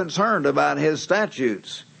still concerned about his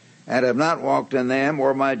statutes. And have not walked in them,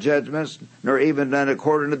 or my judgments, nor even done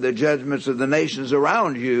according to the judgments of the nations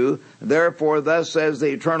around you. Therefore, thus says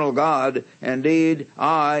the eternal God, indeed,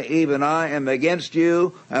 I, even I, am against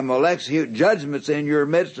you, and will execute judgments in your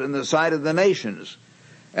midst in the sight of the nations.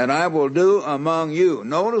 And I will do among you.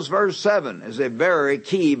 Notice verse 7 is a very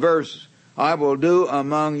key verse. I will do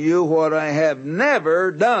among you what I have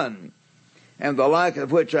never done, and the like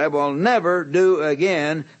of which I will never do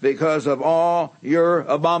again, because of all your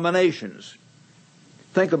abominations.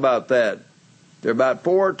 Think about that. There are about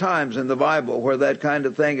 4 times in the Bible where that kind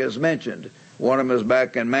of thing is mentioned. One of them is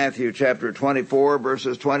back in Matthew chapter 24,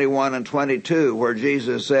 verses 21 and 22, where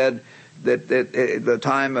Jesus said that the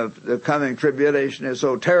time of the coming tribulation is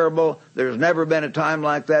so terrible, there's never been a time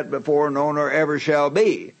like that before, no, nor ever shall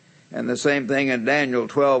be. And the same thing in Daniel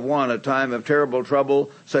 12:1, a time of terrible trouble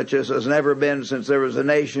such as has never been since there was a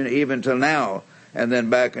nation, even till now. And then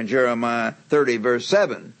back in Jeremiah 30 verse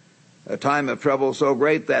 7, a time of trouble so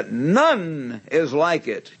great that none is like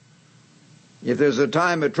it. If there's a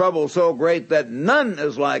time of trouble so great that none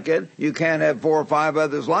is like it, you can't have 4 or 5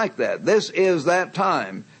 others like that. This is that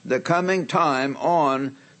time, the coming time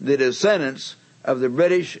on the descendants of the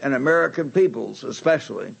British and American peoples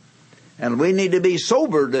especially. And we need to be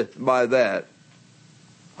sobered by that.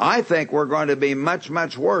 I think we're going to be much,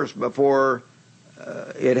 much worse before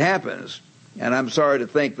it happens. And I'm sorry to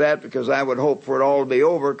think that, because I would hope for it all to be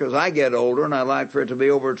over, because I get older and I'd like for it to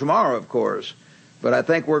be over tomorrow, of course. But I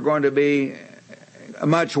think we're going to be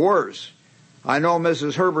much worse. I know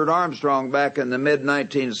Mrs. Herbert Armstrong back in the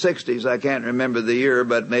mid-1960s, I can't remember the year,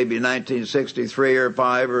 but maybe 1963 or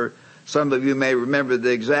 5, or some of you may remember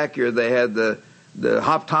the exact year, they had the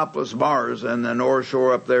topless bars and the North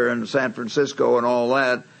Shore up there in San Francisco and all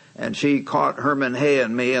that. And she caught Herman Hay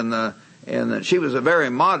and me and she was a very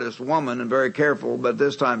modest woman and very careful, but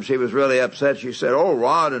this time she was really upset. She said, "Oh,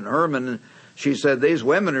 Rod and Herman," she said, "these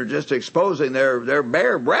women are just exposing their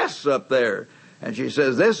bare breasts up there." And she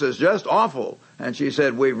says, "This is just awful." And she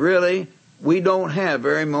said, we don't have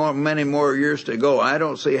many more years to go. I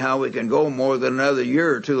don't see how we can go more than another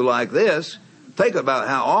year or 2 like this. Think about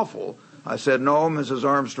how awful. I said, "No, Mrs.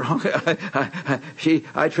 Armstrong." She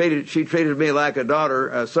treated me like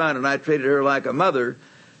a son, and I treated her like a mother.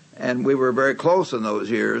 And we were very close in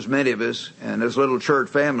those years, many of us, and this little church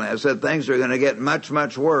family. I said, things are going to get much,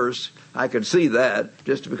 much worse. I could see that.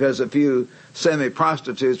 Just because a few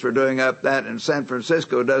semi-prostitutes were doing up that in San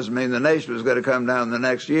Francisco doesn't mean the nation was going to come down the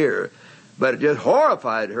next year. But it just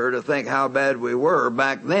horrified her to think how bad we were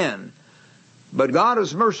back then. But God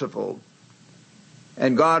is merciful.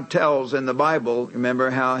 And God tells in the Bible,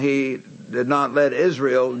 remember how he did not let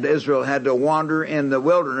Israel had to wander in the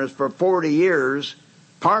wilderness for 40 years,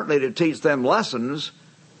 partly to teach them lessons,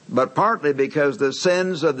 but partly because the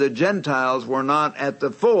sins of the Gentiles were not at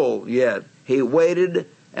the full yet. He waited,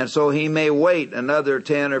 and so he may wait another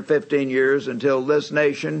 10 or 15 years until this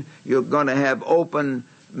nation, you're going to have open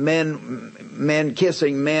men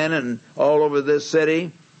kissing men and all over this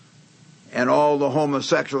city, and all the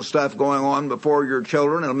homosexual stuff going on before your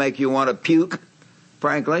children. It'll make you want to puke,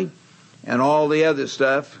 frankly, and all the other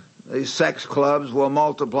stuff. These sex clubs will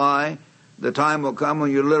multiply. The time will come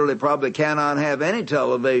when you literally probably cannot have any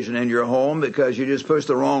television in your home because you just push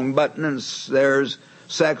the wrong button and there's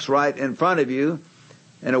sex right in front of you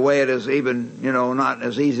in a way it is even, not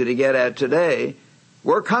as easy to get at today.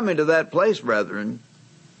 We're coming to that place, brethren.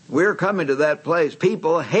 We're coming to that place.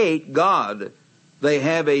 People hate God. They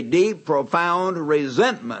have a deep, profound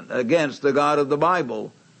resentment against the God of the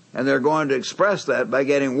Bible. And they're going to express that by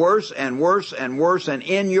getting worse and worse and worse and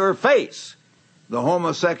in your face. The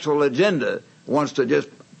homosexual agenda wants to just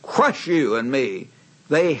crush you and me.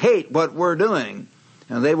 They hate what we're doing.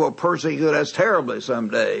 And they will persecute us terribly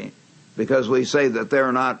someday because we say that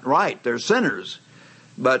they're not right. They're sinners.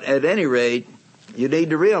 But at any rate, you need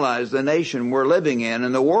to realize the nation we're living in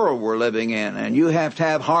and the world we're living in. And you have to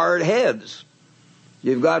have hard heads.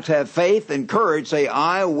 You've got to have faith and courage. Say,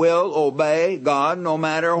 I will obey God no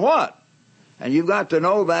matter what. And you've got to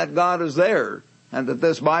know that God is there and that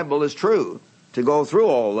this Bible is true, to go through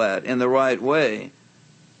all that in the right way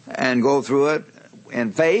and go through it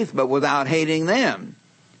in faith but without hating them.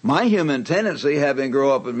 My human tendency, having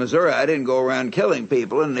grown up in Missouri, I didn't go around killing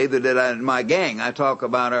people, and neither did I in my gang. I talk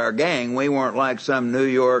about our gang. We weren't like some New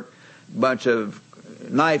York bunch of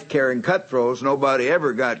knife-carrying cutthroats. Nobody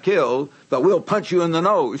ever got killed, but we'll punch you in the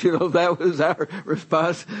nose. That was our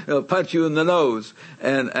response. We'll punch you in the nose.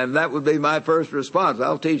 And that would be my first response.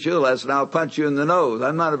 I'll teach you a lesson. I'll punch you in the nose.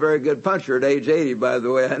 I'm not a very good puncher at age 80, by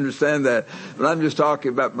the way. I understand that. But I'm just talking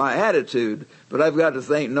about my attitude. But I've got to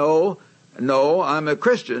think, no, I'm a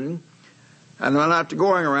Christian, and I'm not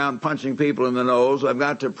going around punching people in the nose. I've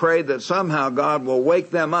got to pray that somehow God will wake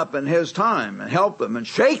them up in His time and help them and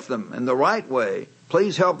shake them in the right way.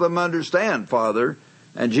 Please help them understand, Father.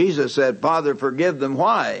 And Jesus said, Father, forgive them.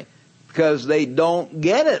 Why? Because they don't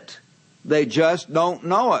get it. They just don't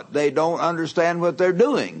know it. They don't understand what they're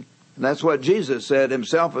doing. And that's what Jesus said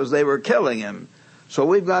Himself as they were killing Him. So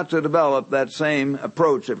we've got to develop that same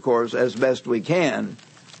approach, of course, as best we can.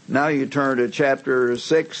 Now you turn to chapter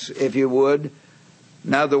 6, if you would.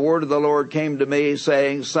 Now the word of the Lord came to me,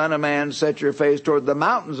 saying, Son of man, set your face toward the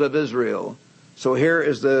mountains of Israel. So here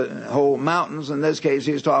is the whole mountains. In this case,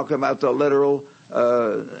 he's talking about the literal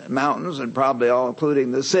mountains, and probably all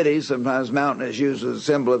including the cities. Sometimes mountain is used as a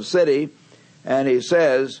symbol of city. And he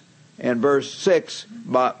says in verse 6,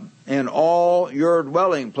 But in all your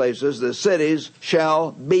dwelling places the cities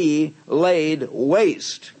shall be laid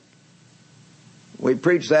waste. We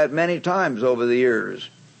preached that many times over the years.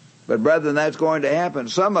 But brethren, that's going to happen.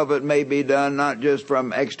 Some of it may be done not just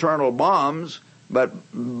from external bombs, but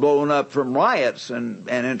blown up from riots and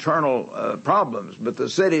internal problems. But the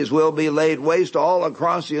cities will be laid waste all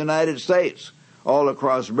across the United States, all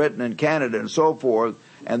across Britain and Canada and so forth.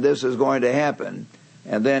 And this is going to happen.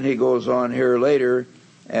 And then he goes on here later.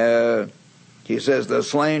 He says, the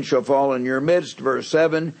slain shall fall in your midst, verse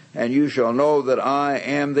 7, and you shall know that I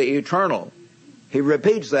am the eternal. He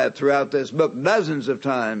repeats that throughout this book dozens of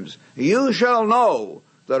times. You shall know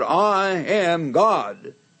that I am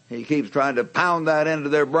God. He keeps trying to pound that into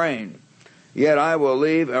their brain. Yet I will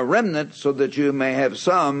leave a remnant so that you may have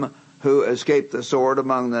some who escape the sword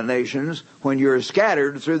among the nations when you're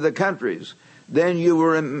scattered through the countries. Then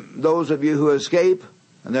those of you who escape,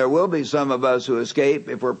 and there will be some of us who escape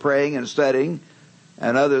if we're praying and studying,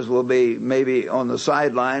 and others will be maybe on the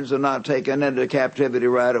sidelines and not taken into captivity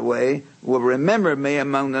right away, will remember me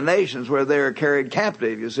among the nations where they are carried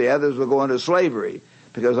captive. You see, others will go into slavery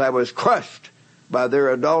because I was crushed by their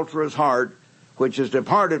adulterous heart, which is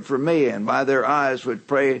departed from me, and by their eyes which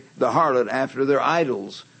pray the harlot after their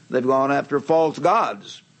idols. They've gone after false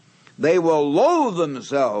gods. They will loathe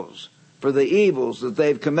themselves for the evils that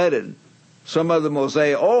they've committed. Some of them will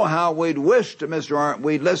say, oh, how we'd wish we'd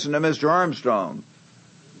listen to Mr. Armstrong.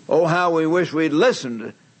 Oh, how we wish we'd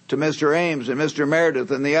listened to Mr. Ames and Mr.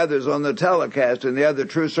 Meredith and the others on the telecast and the other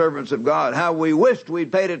true servants of God. How we wished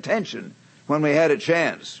we'd paid attention when we had a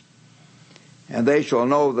chance. And they shall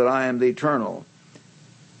know that I am the eternal.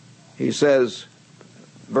 He says,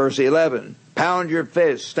 verse 11, pound your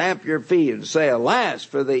fist, stamp your feet, and say, alas,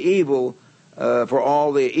 for the evil, for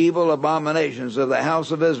all the evil abominations of the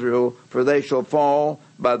house of Israel, for they shall fall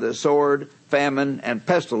by the sword, famine, and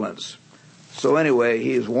pestilence. So anyway,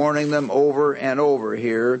 he's warning them over and over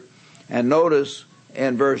here. And notice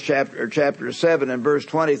in chapter 7 and verse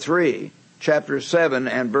 23. Chapter 7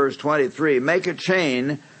 and verse 23. Make a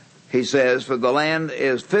chain, he says, for the land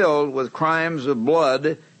is filled with crimes of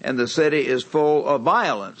blood, and the city is full of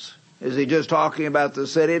violence. Is he just talking about the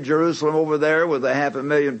city of Jerusalem over there with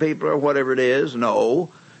 500,000 people or whatever it is?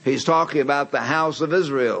 No. He's talking about the house of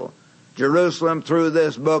Israel. Jerusalem through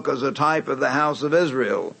this book is a type of the house of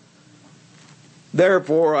Israel.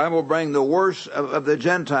 Therefore I will bring the worst of the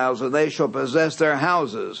Gentiles, and they shall possess their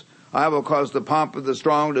houses. I will cause the pomp of the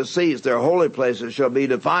strong to cease. Their holy places shall be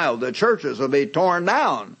defiled. The churches will be torn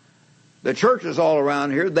down. The churches all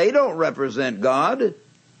around here, they don't represent God.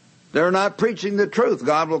 They're not preaching the truth.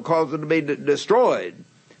 God will cause them to be destroyed.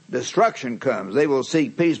 Destruction comes. They will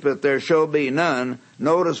seek peace, but there shall be none.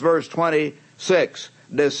 Notice verse 26.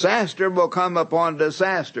 Disaster will come upon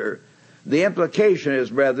disaster. The implication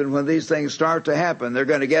is, brethren, when these things start to happen, they're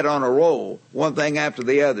going to get on a roll, one thing after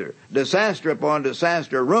the other. Disaster upon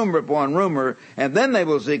disaster, rumor upon rumor, and then they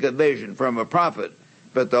will seek a vision from a prophet.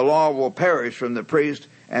 But the law will perish from the priest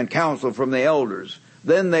and counsel from the elders.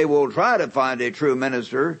 Then they will try to find a true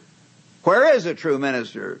minister. Where is a true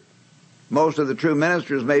minister? Most of the true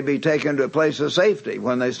ministers may be taken to a place of safety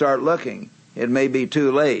when they start looking. It may be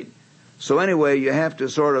too late. So anyway, you have to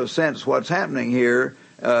sort of sense what's happening here,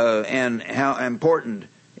 and how important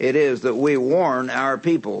it is that we warn our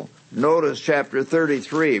people. Notice chapter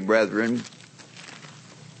 33, brethren.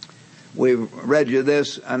 We've read you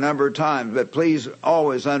this a number of times, but please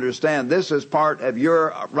always understand this is part of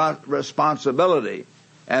your responsibility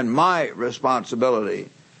and my responsibility.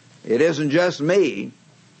 It isn't just me.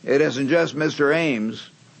 It isn't just Mr. Ames.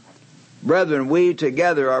 Brethren, we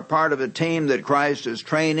together are part of a team that Christ is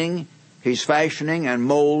training. He's fashioning and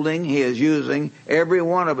molding. He is using. Every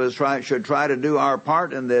one of us should try to do our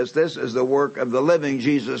part in this. This is the work of the living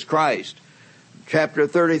Jesus Christ. Chapter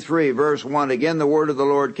 33, verse 1. Again the word of the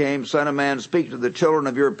Lord came, Son of man, speak to the children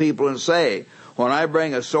of your people and say, when I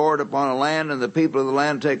bring a sword upon a land and the people of the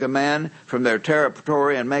land take a man from their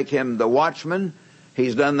territory and make him the watchman.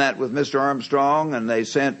 He's done that with Mr. Armstrong, and they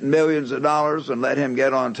sent millions of dollars and let him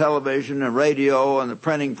get on television and radio and the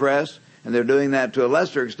printing press. And they're doing that to a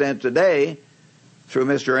lesser extent today through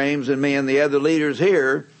Mr. Ames and me and the other leaders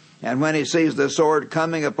here. And when he sees the sword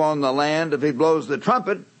coming upon the land, if he blows the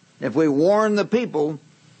trumpet, if we warn the people,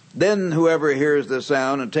 then whoever hears the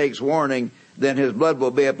sound and takes warning, then his blood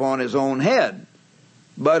will be upon his own head.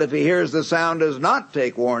 But if he hears the sound, does not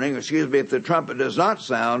take warning, if the trumpet does not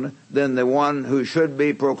sound, then the one who should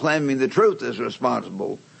be proclaiming the truth is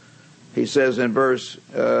responsible. He says in verse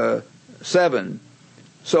 7,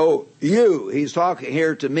 so you, he's talking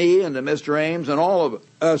here to me and to Mr. Ames and all of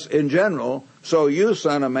us in general, so you,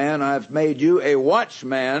 son of man, I've made you a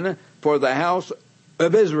watchman for the house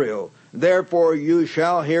of Israel. Therefore you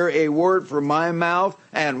shall hear a word from my mouth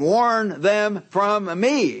and warn them from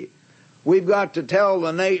me. We've got to tell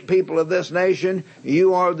the people of this nation,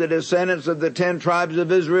 you are the descendants of the 10 tribes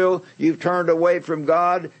of Israel. You've turned away from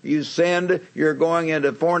God. You sinned. You're going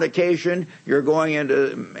into fornication. You're going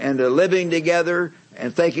into living together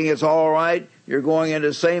and thinking it's all right. You're going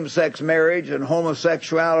into same-sex marriage and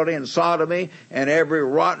homosexuality and sodomy and every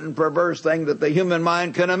rotten, perverse thing that the human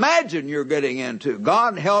mind can imagine you're getting into.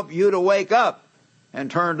 God help you to wake up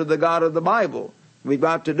and turn to the God of the Bible. We've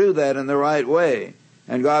got to do that in the right way.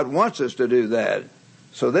 And God wants us to do that.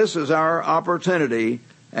 So this is our opportunity,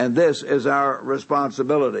 and this is our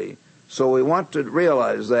responsibility. So we want to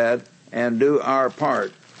realize that and do our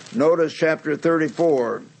part. Notice chapter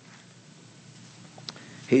 34.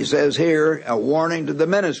 He says here, a warning to the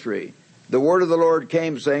ministry. The word of the Lord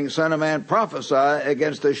came saying, Son of man, prophesy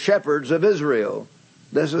against the shepherds of Israel.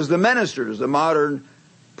 This is the ministers, the modern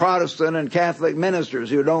Protestant and Catholic ministers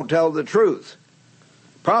who don't tell the truth.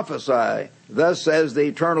 Prophesy, thus says the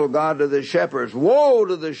eternal God to the shepherds. Woe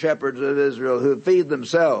to the shepherds of Israel who feed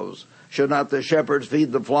themselves. Should not the shepherds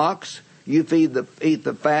feed the flocks? You eat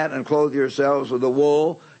the fat and clothe yourselves with the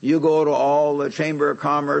wool. You go to all the Chamber of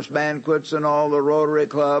Commerce banquets and all the Rotary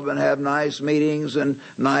Club and have nice meetings and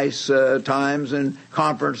nice times and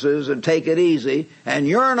conferences and take it easy. And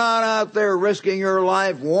you're not out there risking your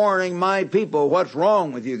life warning my people. What's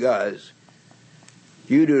wrong with you guys?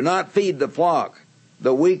 You do not feed the flock.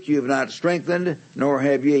 The weak you've not strengthened, nor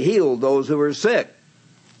have you healed those who are sick.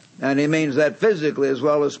 And he means that physically as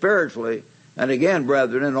well as spiritually. And again,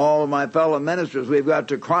 brethren, and all of my fellow ministers, we've got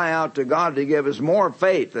to cry out to God to give us more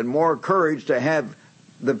faith and more courage to have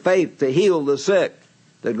the faith to heal the sick,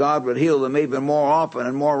 that God would heal them even more often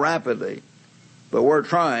and more rapidly. But we're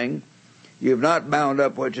trying. You've not bound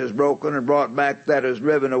up which is broken and brought back that is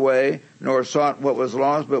driven away, nor sought what was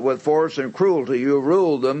lost, but with force and cruelty you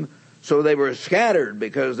ruled them, So they were scattered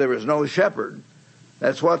because there was no shepherd.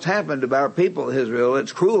 That's what's happened to our people, Israel.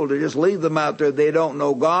 It's cruel to just leave them out there. They don't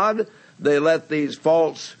know God. They let these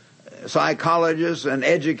false psychologists and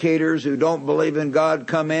educators who don't believe in God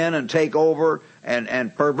come in and take over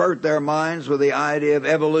and pervert their minds with the idea of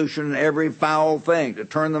evolution and every foul thing to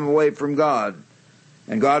turn them away from God.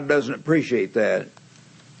 And God doesn't appreciate that.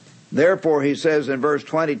 Therefore, he says in verse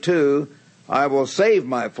 22, I will save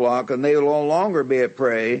my flock, and they will no longer be at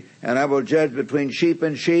prey, and I will judge between sheep,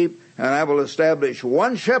 and I will establish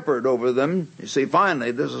one shepherd over them. You see,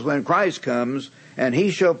 finally, this is when Christ comes, and he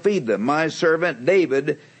shall feed them. My servant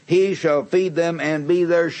David, he shall feed them and be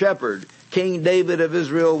their shepherd. King David of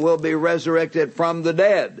Israel will be resurrected from the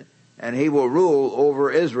dead, and he will rule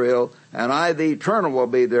over Israel, and I, the Eternal, will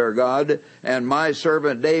be their God, and my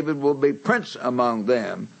servant David will be prince among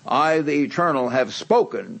them. I, the Eternal, have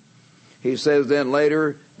spoken. He says then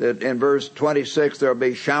later that in verse 26 there will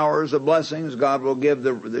be showers of blessings. God will give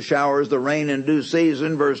the showers, the rain in due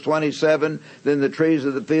season. Verse 27, then the trees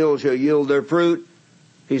of the field shall yield their fruit.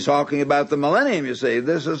 He's talking about the millennium, you see.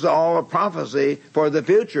 This is all a prophecy for the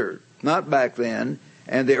future, not back then.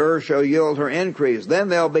 And the earth shall yield her increase. Then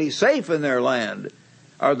they'll be safe in their land.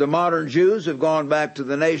 Are the modern Jews who've gone back to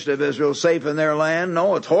the nation of Israel safe in their land?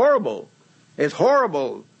 No, it's horrible. It's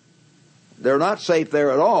horrible. They're not safe there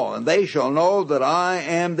at all. And they shall know that I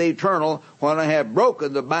am the Eternal when I have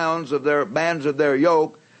broken the bands of their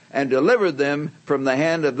yoke and delivered them from the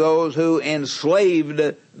hand of those who enslaved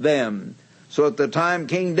them. So at the time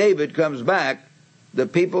King David comes back, the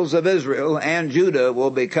peoples of Israel and Judah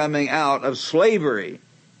will be coming out of slavery,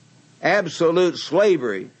 absolute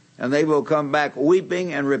slavery, and they will come back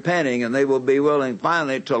weeping and repenting, and they will be willing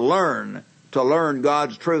finally to learn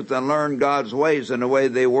God's truth and learn God's ways in a way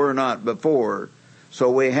they were not before. So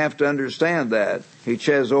we have to understand that. He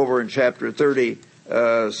says over in chapter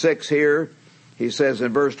 36 here, he says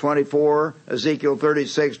in verse 24, Ezekiel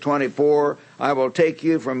 36:24, I will take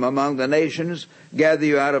you from among the nations, gather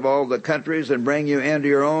you out of all the countries, and bring you into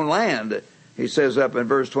your own land. He says up in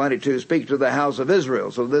verse 22, speak to the house of Israel.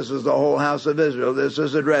 So this is the whole house of Israel this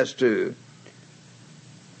is addressed to.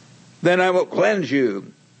 Then I will cleanse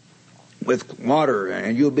you with water,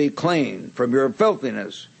 and you'll be clean from your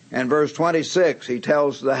filthiness. And verse 26, he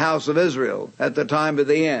tells the house of Israel at the time of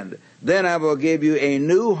the end, then I will give you a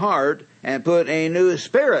new heart and put a new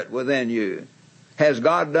spirit within you. Has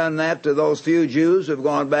God done that to those few Jews who have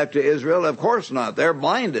gone back to Israel? Of course not. They're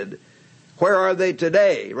blinded. Where are they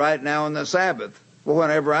today, right now on the Sabbath? Well,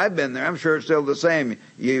 whenever I've been there, I'm sure it's still the same.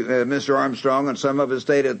 You, Mr. Armstrong, and some of us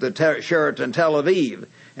stayed at the Sheraton Tel Aviv,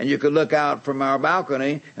 and you could look out from our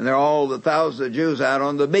balcony, and there are all the thousands of Jews out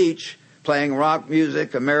on the beach playing rock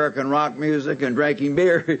music, American rock music, and drinking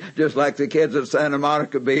beer, just like the kids at Santa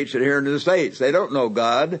Monica Beach and here in the States. They don't know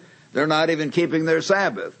God. They're not even keeping their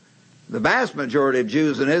Sabbath. The vast majority of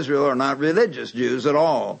Jews in Israel are not religious Jews at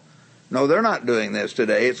all. No, they're not doing this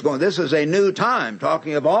today. This is a new time,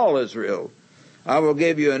 talking of all Israel. I will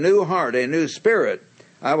give you a new heart, a new spirit.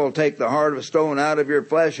 I will take the heart of stone out of your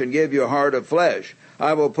flesh and give you a heart of flesh.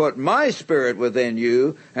 I will put my spirit within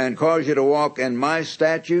you and cause you to walk in my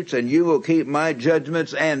statutes, and you will keep my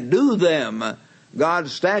judgments and do them.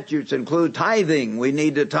 God's statutes include tithing. We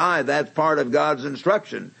need to tithe. That's part of God's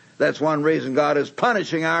instruction. That's one reason God is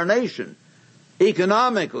punishing our nation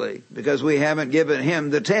economically, because we haven't given him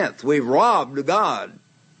the tenth. We've robbed God,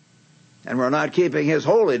 and we're not keeping his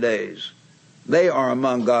holy days. They are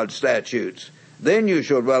among God's statutes. Then you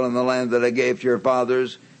shall dwell in the land that I gave to your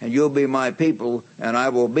fathers, and you'll be my people, and I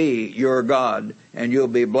will be your God, and you'll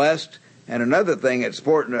be blessed. And another thing it's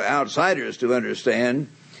important to outsiders to understand,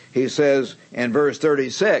 he says in verse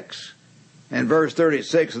 36,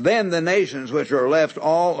 then the nations which are left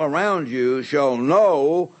all around you shall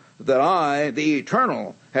know that I, the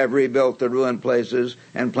Eternal, have rebuilt the ruined places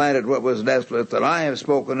and planted what was desolate, that I have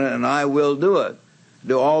spoken it, and I will do it.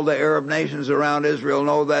 Do all the Arab nations around Israel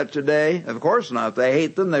know that today? Of course not. They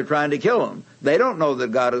hate them. They're trying to kill them. They don't know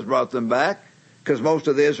that God has brought them back, because most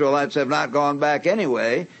of the Israelites have not gone back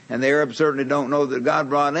anyway, and the Arabs certainly don't know that God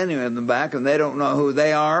brought any of them back, and they don't know who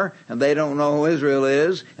they are, and they don't know who Israel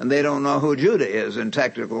is, and they don't know who Judah is in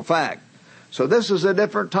technical fact. So this is a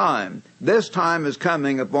different time. This time is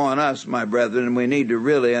coming upon us, my brethren, and we need to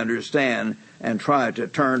really understand and try to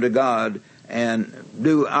turn to God and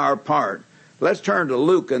do our part. Let's turn to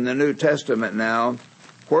Luke in the New Testament now.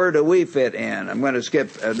 Where do we fit in? I'm going to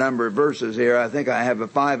skip a number of verses here. I think I have a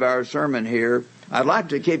 5-hour sermon here. I'd like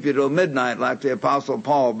to keep you till midnight like the Apostle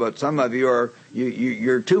Paul, but some of you are,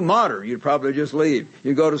 you're too modern. You'd probably just leave.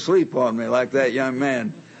 You go to sleep on me like that young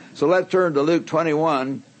man. So let's turn to Luke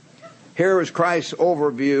 21. Here is Christ's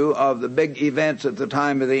overview of the big events at the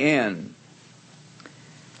time of the end.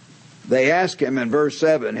 They ask him in verse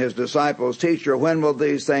 7, his disciples, "Teacher, when will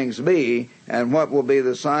these things be, and what will be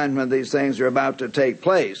the sign when these things are about to take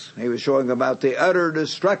place?" He was showing about the utter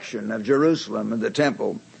destruction of Jerusalem and the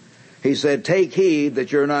temple. He said, "Take heed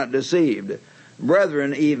that you're not deceived."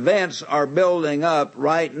 Brethren, events are building up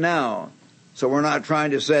right now, so we're not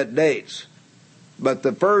trying to set dates. But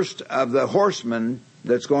the first of the horsemen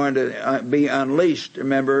that's going to be unleashed,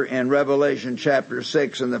 remember, in Revelation chapter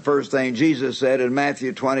 6, and the first thing Jesus said in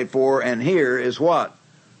Matthew 24, and here is what?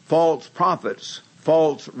 False prophets,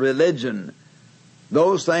 false religion.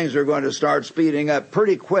 Those things are going to start speeding up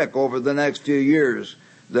pretty quick over the next few years.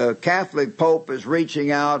 The Catholic Pope is reaching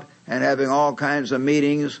out and having all kinds of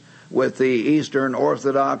meetings with the Eastern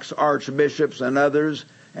Orthodox archbishops and others,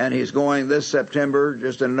 and he's going this September,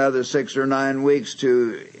 just in another 6 or 9 weeks,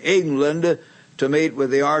 to England to meet with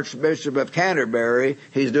the Archbishop of Canterbury.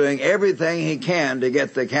 He's doing everything he can to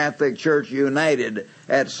get the Catholic Church united.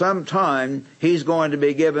 At some time, he's going to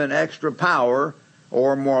be given extra power,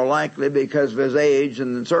 or more likely, because of his age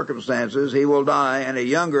and circumstances, he will die, and a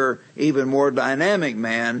younger, even more dynamic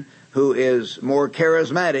man who is more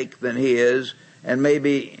charismatic than he is, and but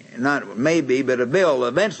will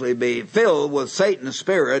eventually be filled with Satan's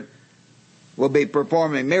spirit, will be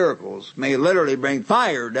performing miracles, may literally bring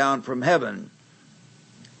fire down from heaven.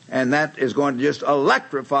 And that is going to just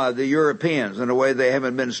electrify the Europeans in a way they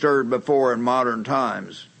haven't been stirred before in modern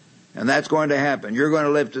times. And that's going to happen. You're going to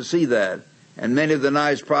live to see that. And many of the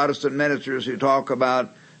nice Protestant ministers who talk about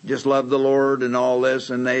just love the Lord and all this,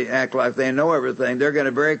 and they act like they know everything, they're going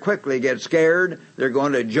to very quickly get scared. They're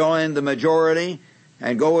going to join the majority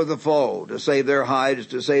and go with the flow to save their hides,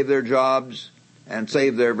 to save their jobs, and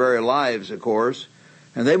save their very lives, of course.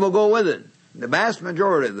 And they will go with it, the vast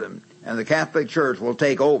majority of them. And the Catholic Church will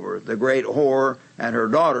take over. The great whore and her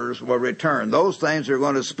daughters will return. Those things are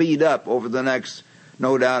going to speed up over the next,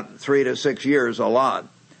 no doubt, 3 to 6 years a lot.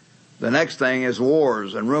 The next thing is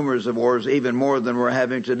wars and rumors of wars, even more than we're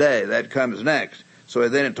having today. That comes next. So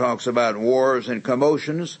then it talks about wars and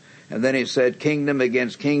commotions. And then he said kingdom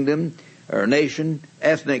against kingdom, or nation,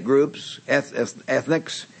 ethnic groups,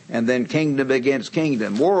 ethnics, and then kingdom against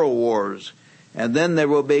kingdom, world wars. And then there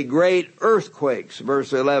will be great earthquakes,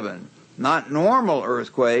 verse 11. Not normal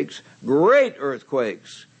earthquakes, great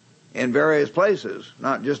earthquakes in various places.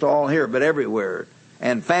 Not just all here, but everywhere.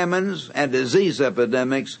 And famines and disease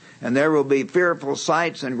epidemics, and there will be fearful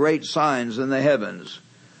sights and great signs in the heavens.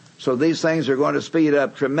 So these things are going to speed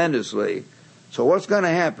up tremendously. So what's going to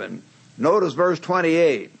happen? Notice verse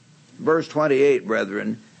 28. Verse 28,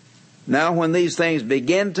 brethren. Now when these things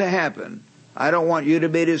begin to happen, I don't want you to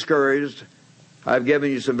be discouraged. I've given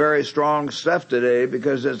you some very strong stuff today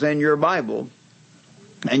because it's in your Bible,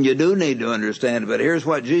 and you do need to understand it. But here's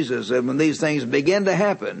what Jesus said: when these things begin to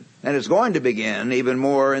happen, and it's going to begin even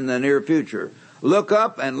more in the near future, look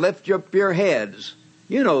up and lift up your heads.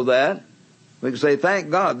 You know that. We can say, thank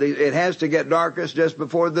God, it has to get darkest just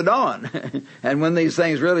before the dawn. And when these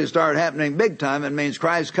things really start happening big time, it means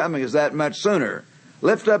Christ's coming is that much sooner.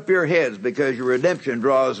 Lift up your heads because your redemption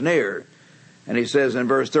draws near. And he says in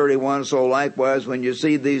verse 31, so likewise, when you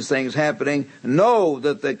see these things happening, know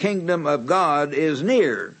that the kingdom of God is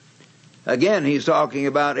near. Again, he's talking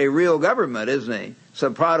about a real government, isn't he?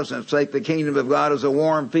 Some Protestants think the kingdom of God is a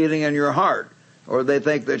warm feeling in your heart, or they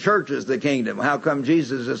think the church is the kingdom. How come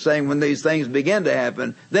Jesus is saying when these things begin to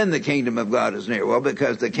happen, then the kingdom of God is near? Well,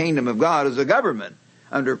 because the kingdom of God is a government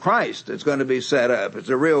under Christ. It's going to be set up. It's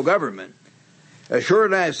a real government.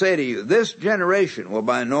 Assuredly I say to you, this generation will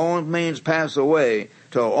by no means pass away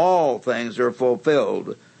till all things are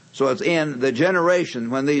fulfilled. So it's in the generation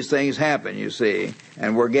when these things happen, you see.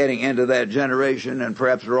 And we're getting into that generation, and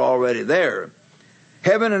perhaps we're already there.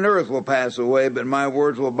 Heaven and earth will pass away, but my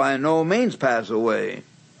words will by no means pass away.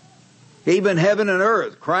 Even heaven and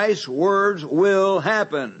earth, Christ's words will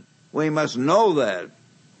happen. We must know that.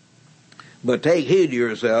 But take heed to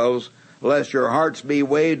yourselves, lest your hearts be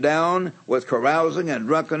weighed down with carousing and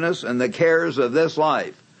drunkenness and the cares of this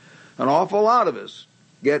life. An awful lot of us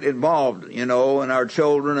get involved, in our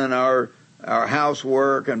children and our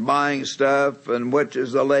housework and buying stuff, and which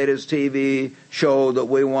is the latest TV show that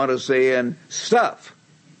we want to see and stuff.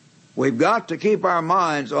 We've got to keep our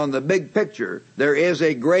minds on the big picture. There is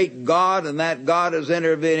a great God, and that God is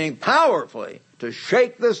intervening powerfully to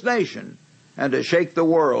shake this nation and to shake the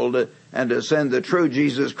world and to send the true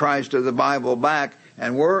Jesus Christ of the Bible back.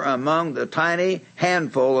 And we're among the tiny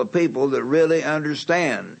handful of people that really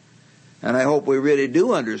understand. And I hope we really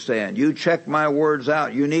do understand. You check my words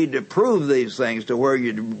out. You need to prove these things to where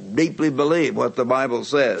you deeply believe what the Bible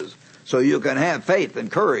says. so you can have faith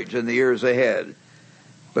and courage in the years ahead.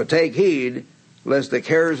 But take heed, lest the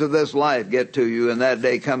cares of this life get to you, and that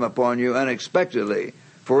day come upon you unexpectedly.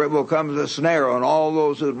 For it will come as a snare on all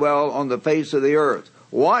those who dwell on the face of the earth.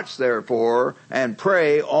 Watch, therefore, and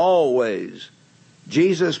pray always.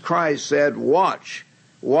 Jesus Christ said, watch.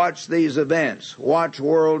 Watch these events. Watch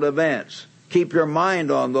world events. Keep your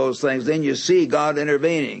mind on those things. Then you see God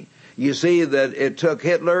intervening. You see that it took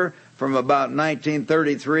Hitler from about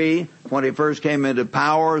 1933, when he first came into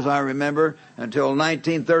power, as I remember, until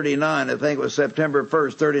 1939, I think it was September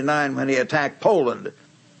 1st, 39, when he attacked Poland.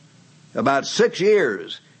 About 6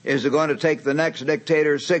 years. Is it going to take the next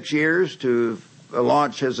dictator 6 years to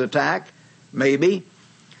launch his attack? Maybe,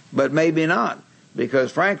 but maybe not.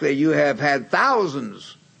 Because frankly, you have had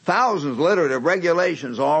thousands literally of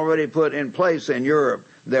regulations already put in place in Europe.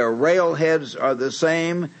 Their railheads are the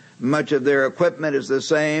same. Much of their equipment is the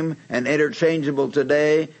same and interchangeable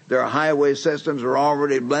today. Their highway systems are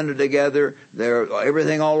already blended together.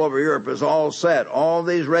 Everything all over Europe is all set. All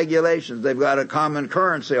these regulations, they've got a common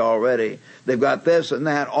currency already. They've got this and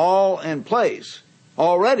that all in place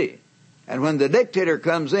already. And when the dictator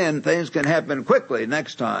comes in, things can happen quickly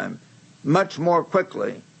next time, much more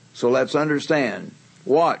quickly. So let's understand.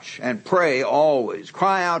 Watch and pray always.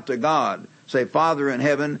 Cry out to God. Say, Father in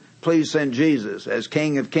heaven, please send Jesus as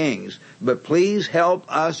King of Kings. But please help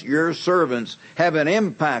us, your servants, have an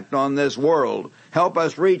impact on this world. Help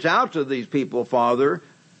us reach out to these people, Father.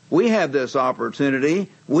 We have this opportunity.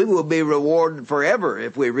 We will be rewarded forever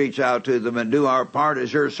if we reach out to them and do our part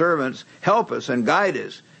as your servants. Help us and guide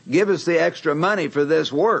us. Give us the extra money for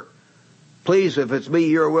this work. Please, if it's be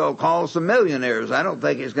your will, call some millionaires. I don't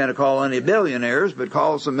think he's going to call any billionaires, but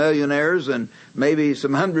call some millionaires and maybe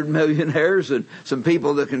some 100 millionaires and some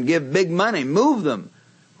people that can give big money. Move them.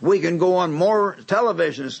 We can go on more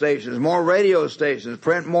television stations, more radio stations,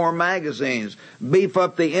 print more magazines, beef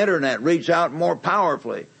up the internet, reach out more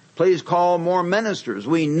powerfully. Please call more ministers.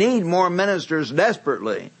 We need more ministers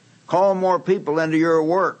desperately. Call more people into your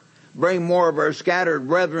work. Bring more of our scattered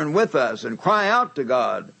brethren with us and cry out to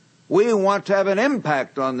God. We want to have an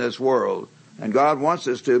impact on this world, and God wants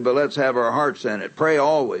us to, but let's have our hearts in it. Pray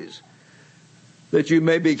always that you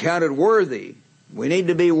may be counted worthy. We need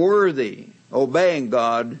to be worthy, obeying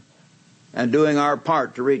God and doing our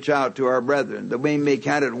part to reach out to our brethren, that we may be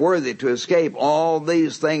counted worthy to escape all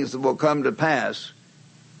these things that will come to pass.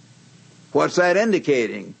 What's that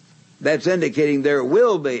indicating? That's indicating there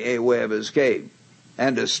will be a way of escape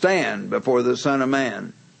and to stand before the Son of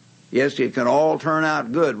Man. Yes, it can all turn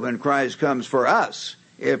out good when Christ comes for us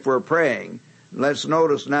if we're praying. Let's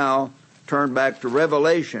notice now, turn back to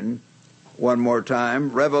Revelation one more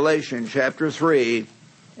time. Revelation chapter 3.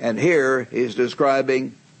 And here he's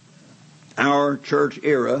describing our church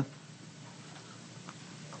era.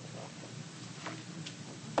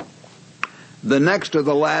 The next to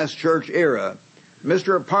the last church era.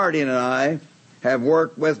 Mr. Pardine and I have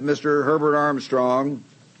worked with Mr. Herbert Armstrong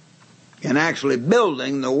in actually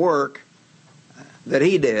building the work that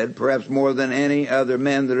he did, perhaps more than any other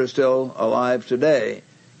men that are still alive today,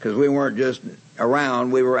 because we weren't just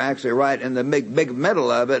around, we were actually right in the big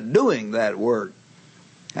middle of it doing that work.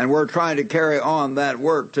 And we're trying to carry on that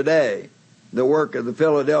work today, the work of the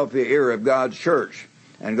Philadelphia era of God's church.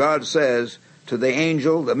 And God says to the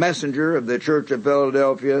angel, the messenger of the church of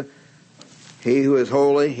Philadelphia, he who is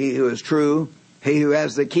holy, he who is true, he who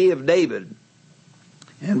has the key of David.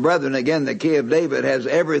 And brethren, again, the key of David has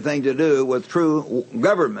everything to do with true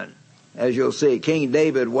government. As you'll see, King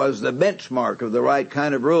David was the benchmark of the right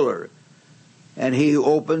kind of ruler. And he who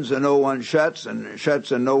opens and no one shuts, and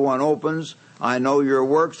shuts and no one opens. I know your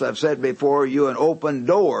works. I've said before, you an open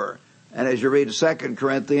door. And as you read 2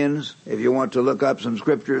 Corinthians, if you want to look up some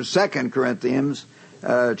scriptures, 2 Corinthians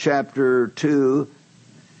chapter 2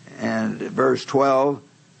 and verse 12,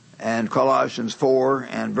 and Colossians 4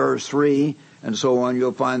 and verse 3, and so on,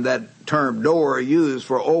 you'll find that term door used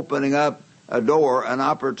for opening up a door, an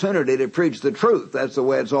opportunity to preach the truth. That's the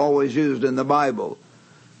way it's always used in the Bible.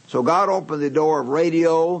 So God opened the door of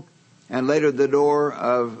radio and later the door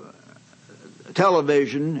of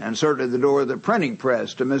television and certainly the door of the printing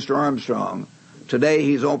press to Mr. Armstrong. Today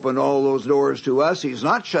he's opened all those doors to us. He's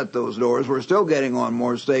not shut those doors. We're still getting on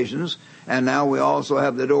more stations. And now we also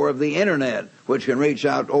have the door of the internet, which can reach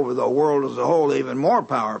out over the world as a whole even more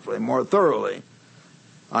powerfully, more thoroughly.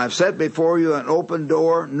 I've set before you an open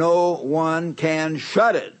door. No one can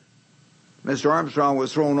shut it. Mr. Armstrong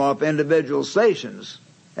was thrown off individual stations,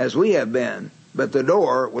 as we have been, but the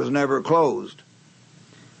door was never closed.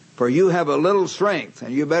 For you have a little strength,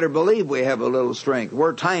 and you better believe we have a little strength.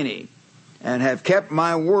 We're tiny, and have kept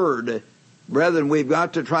my word Brethren, we've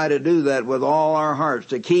got to try to do that with all our hearts,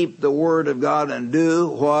 to keep the Word of God and do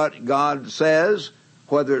what God says,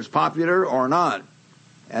 whether it's popular or not,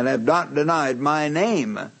 and have not denied my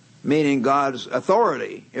name, meaning God's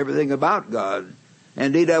authority, everything about God.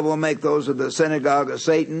 Indeed, I will make those of the synagogue of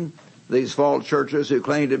Satan, these false churches who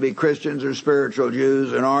claim to be Christians or spiritual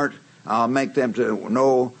Jews and aren't, I'll make them to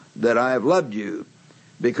know that I have loved you,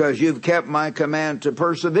 because you've kept my command to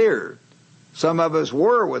persevere. Some of us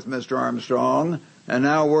were with Mr. Armstrong, and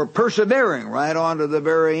now we're persevering right on to the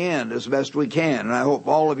very end as best we can. And I hope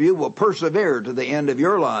all of you will persevere to the end of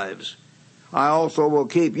your lives. I also will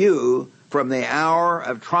keep you from the hour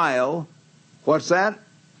of trial. What's that?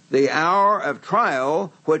 The hour of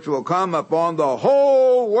trial which will come upon the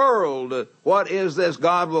whole world. What is this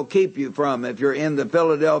God will keep you from if you're in the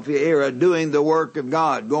Philadelphia era doing the work of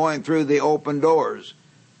God, going through the open doors?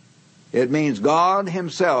 It means God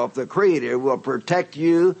himself, the Creator, will protect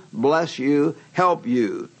you, bless you, help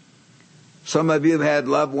you. Some of you have had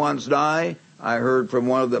loved ones die. I heard from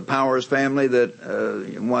one of the Powers family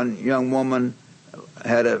that one young woman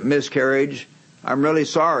had a miscarriage. I'm really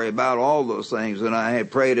sorry about all those things, and I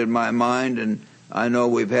had prayed in my mind, and I know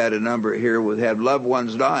we've had a number here who had loved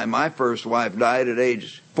ones die. My first wife died at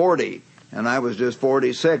age 40, and I was just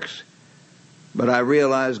 46. But I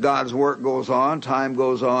realize God's work goes on, time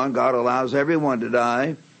goes on. God allows everyone to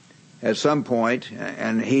die at some point,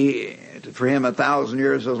 and for him 1,000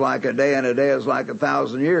 years is like a day, and a day is like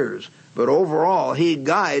 1,000 years. But overall, he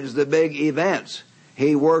guides the big events.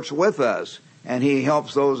 He works with us, and he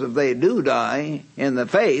helps those if they do die in the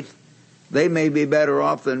faith. They may be better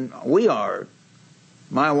off than we are.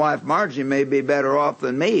 My wife Margie may be better off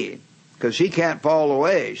than me, because she can't fall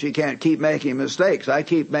away. She can't keep making mistakes. I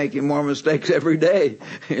keep making more mistakes every day,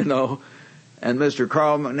 you know. And Mr.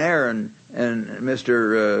 Carl McNair and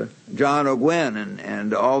Mr. John O'Gwen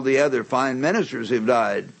and all the other fine ministers who've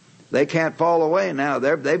died, they can't fall away now.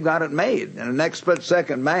 They've got it made. In the next split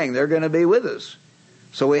second, bang, they're going to be with us.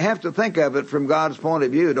 So we have to think of it from God's point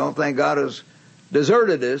of view. Don't think God has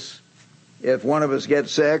deserted us if one of us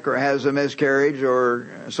gets sick or has a miscarriage or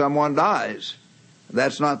someone dies.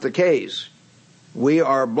 That's not the case. We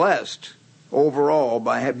are blessed overall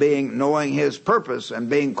by knowing his purpose and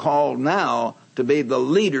being called now to be the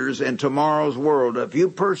leaders in tomorrow's world. If you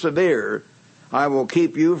persevere, I will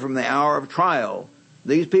keep you from the hour of trial.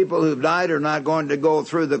 These people who've died are not going to go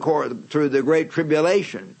through the great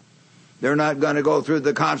tribulation. They're not going to go through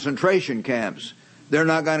the concentration camps. They're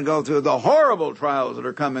not going to go through the horrible trials that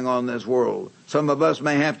are coming on this world. Some of us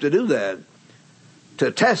may have to do that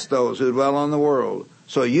to test those who dwell on the world.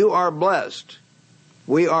 So you are blessed.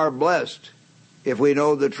 We are blessed if we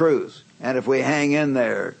know the truth and if we hang in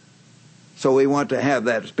there. So we want to have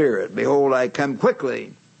that spirit. Behold, I come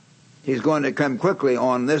quickly. He's going to come quickly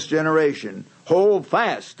on this generation. Hold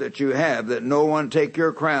fast that you have, that no one take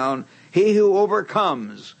your crown. He who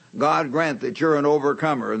overcomes, God grant that you're an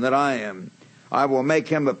overcomer and that I am. I will make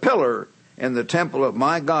him a pillar in the temple of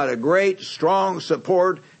my God, a great, strong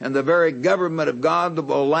support in the very government of God that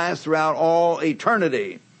will last throughout all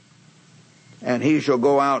eternity. And he shall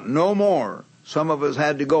go out no more. Some of us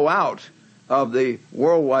had to go out of the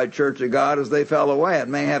worldwide church of God as they fell away. It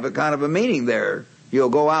may have a kind of a meaning there. You'll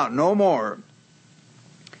go out no more.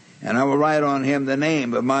 And I will write on him the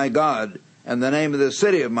name of my God and the name of the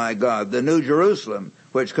city of my God, the New Jerusalem,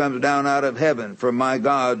 which comes down out of heaven from my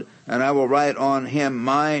God, and I will write on him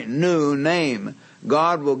my new name.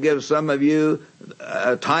 God will give some of you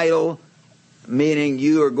a title, meaning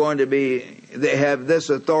you are going to they have this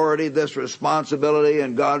authority, this responsibility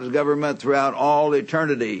in God's government throughout all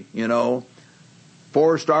eternity, you know.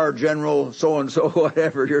 4-star general, so-and-so,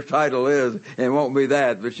 whatever your title is. It won't be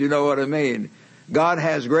that, but you know what I mean. God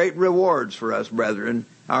has great rewards for us, brethren.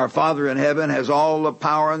 Our Father in heaven has all the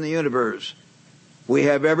power in the universe. We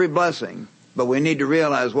have every blessing, but we need to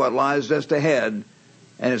realize what lies just ahead,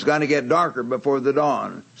 and it's going to get darker before the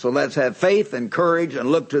dawn. So let's have faith and courage and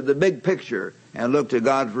look to the big picture and look to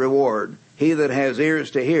God's reward. He that has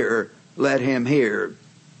ears to hear, let him hear.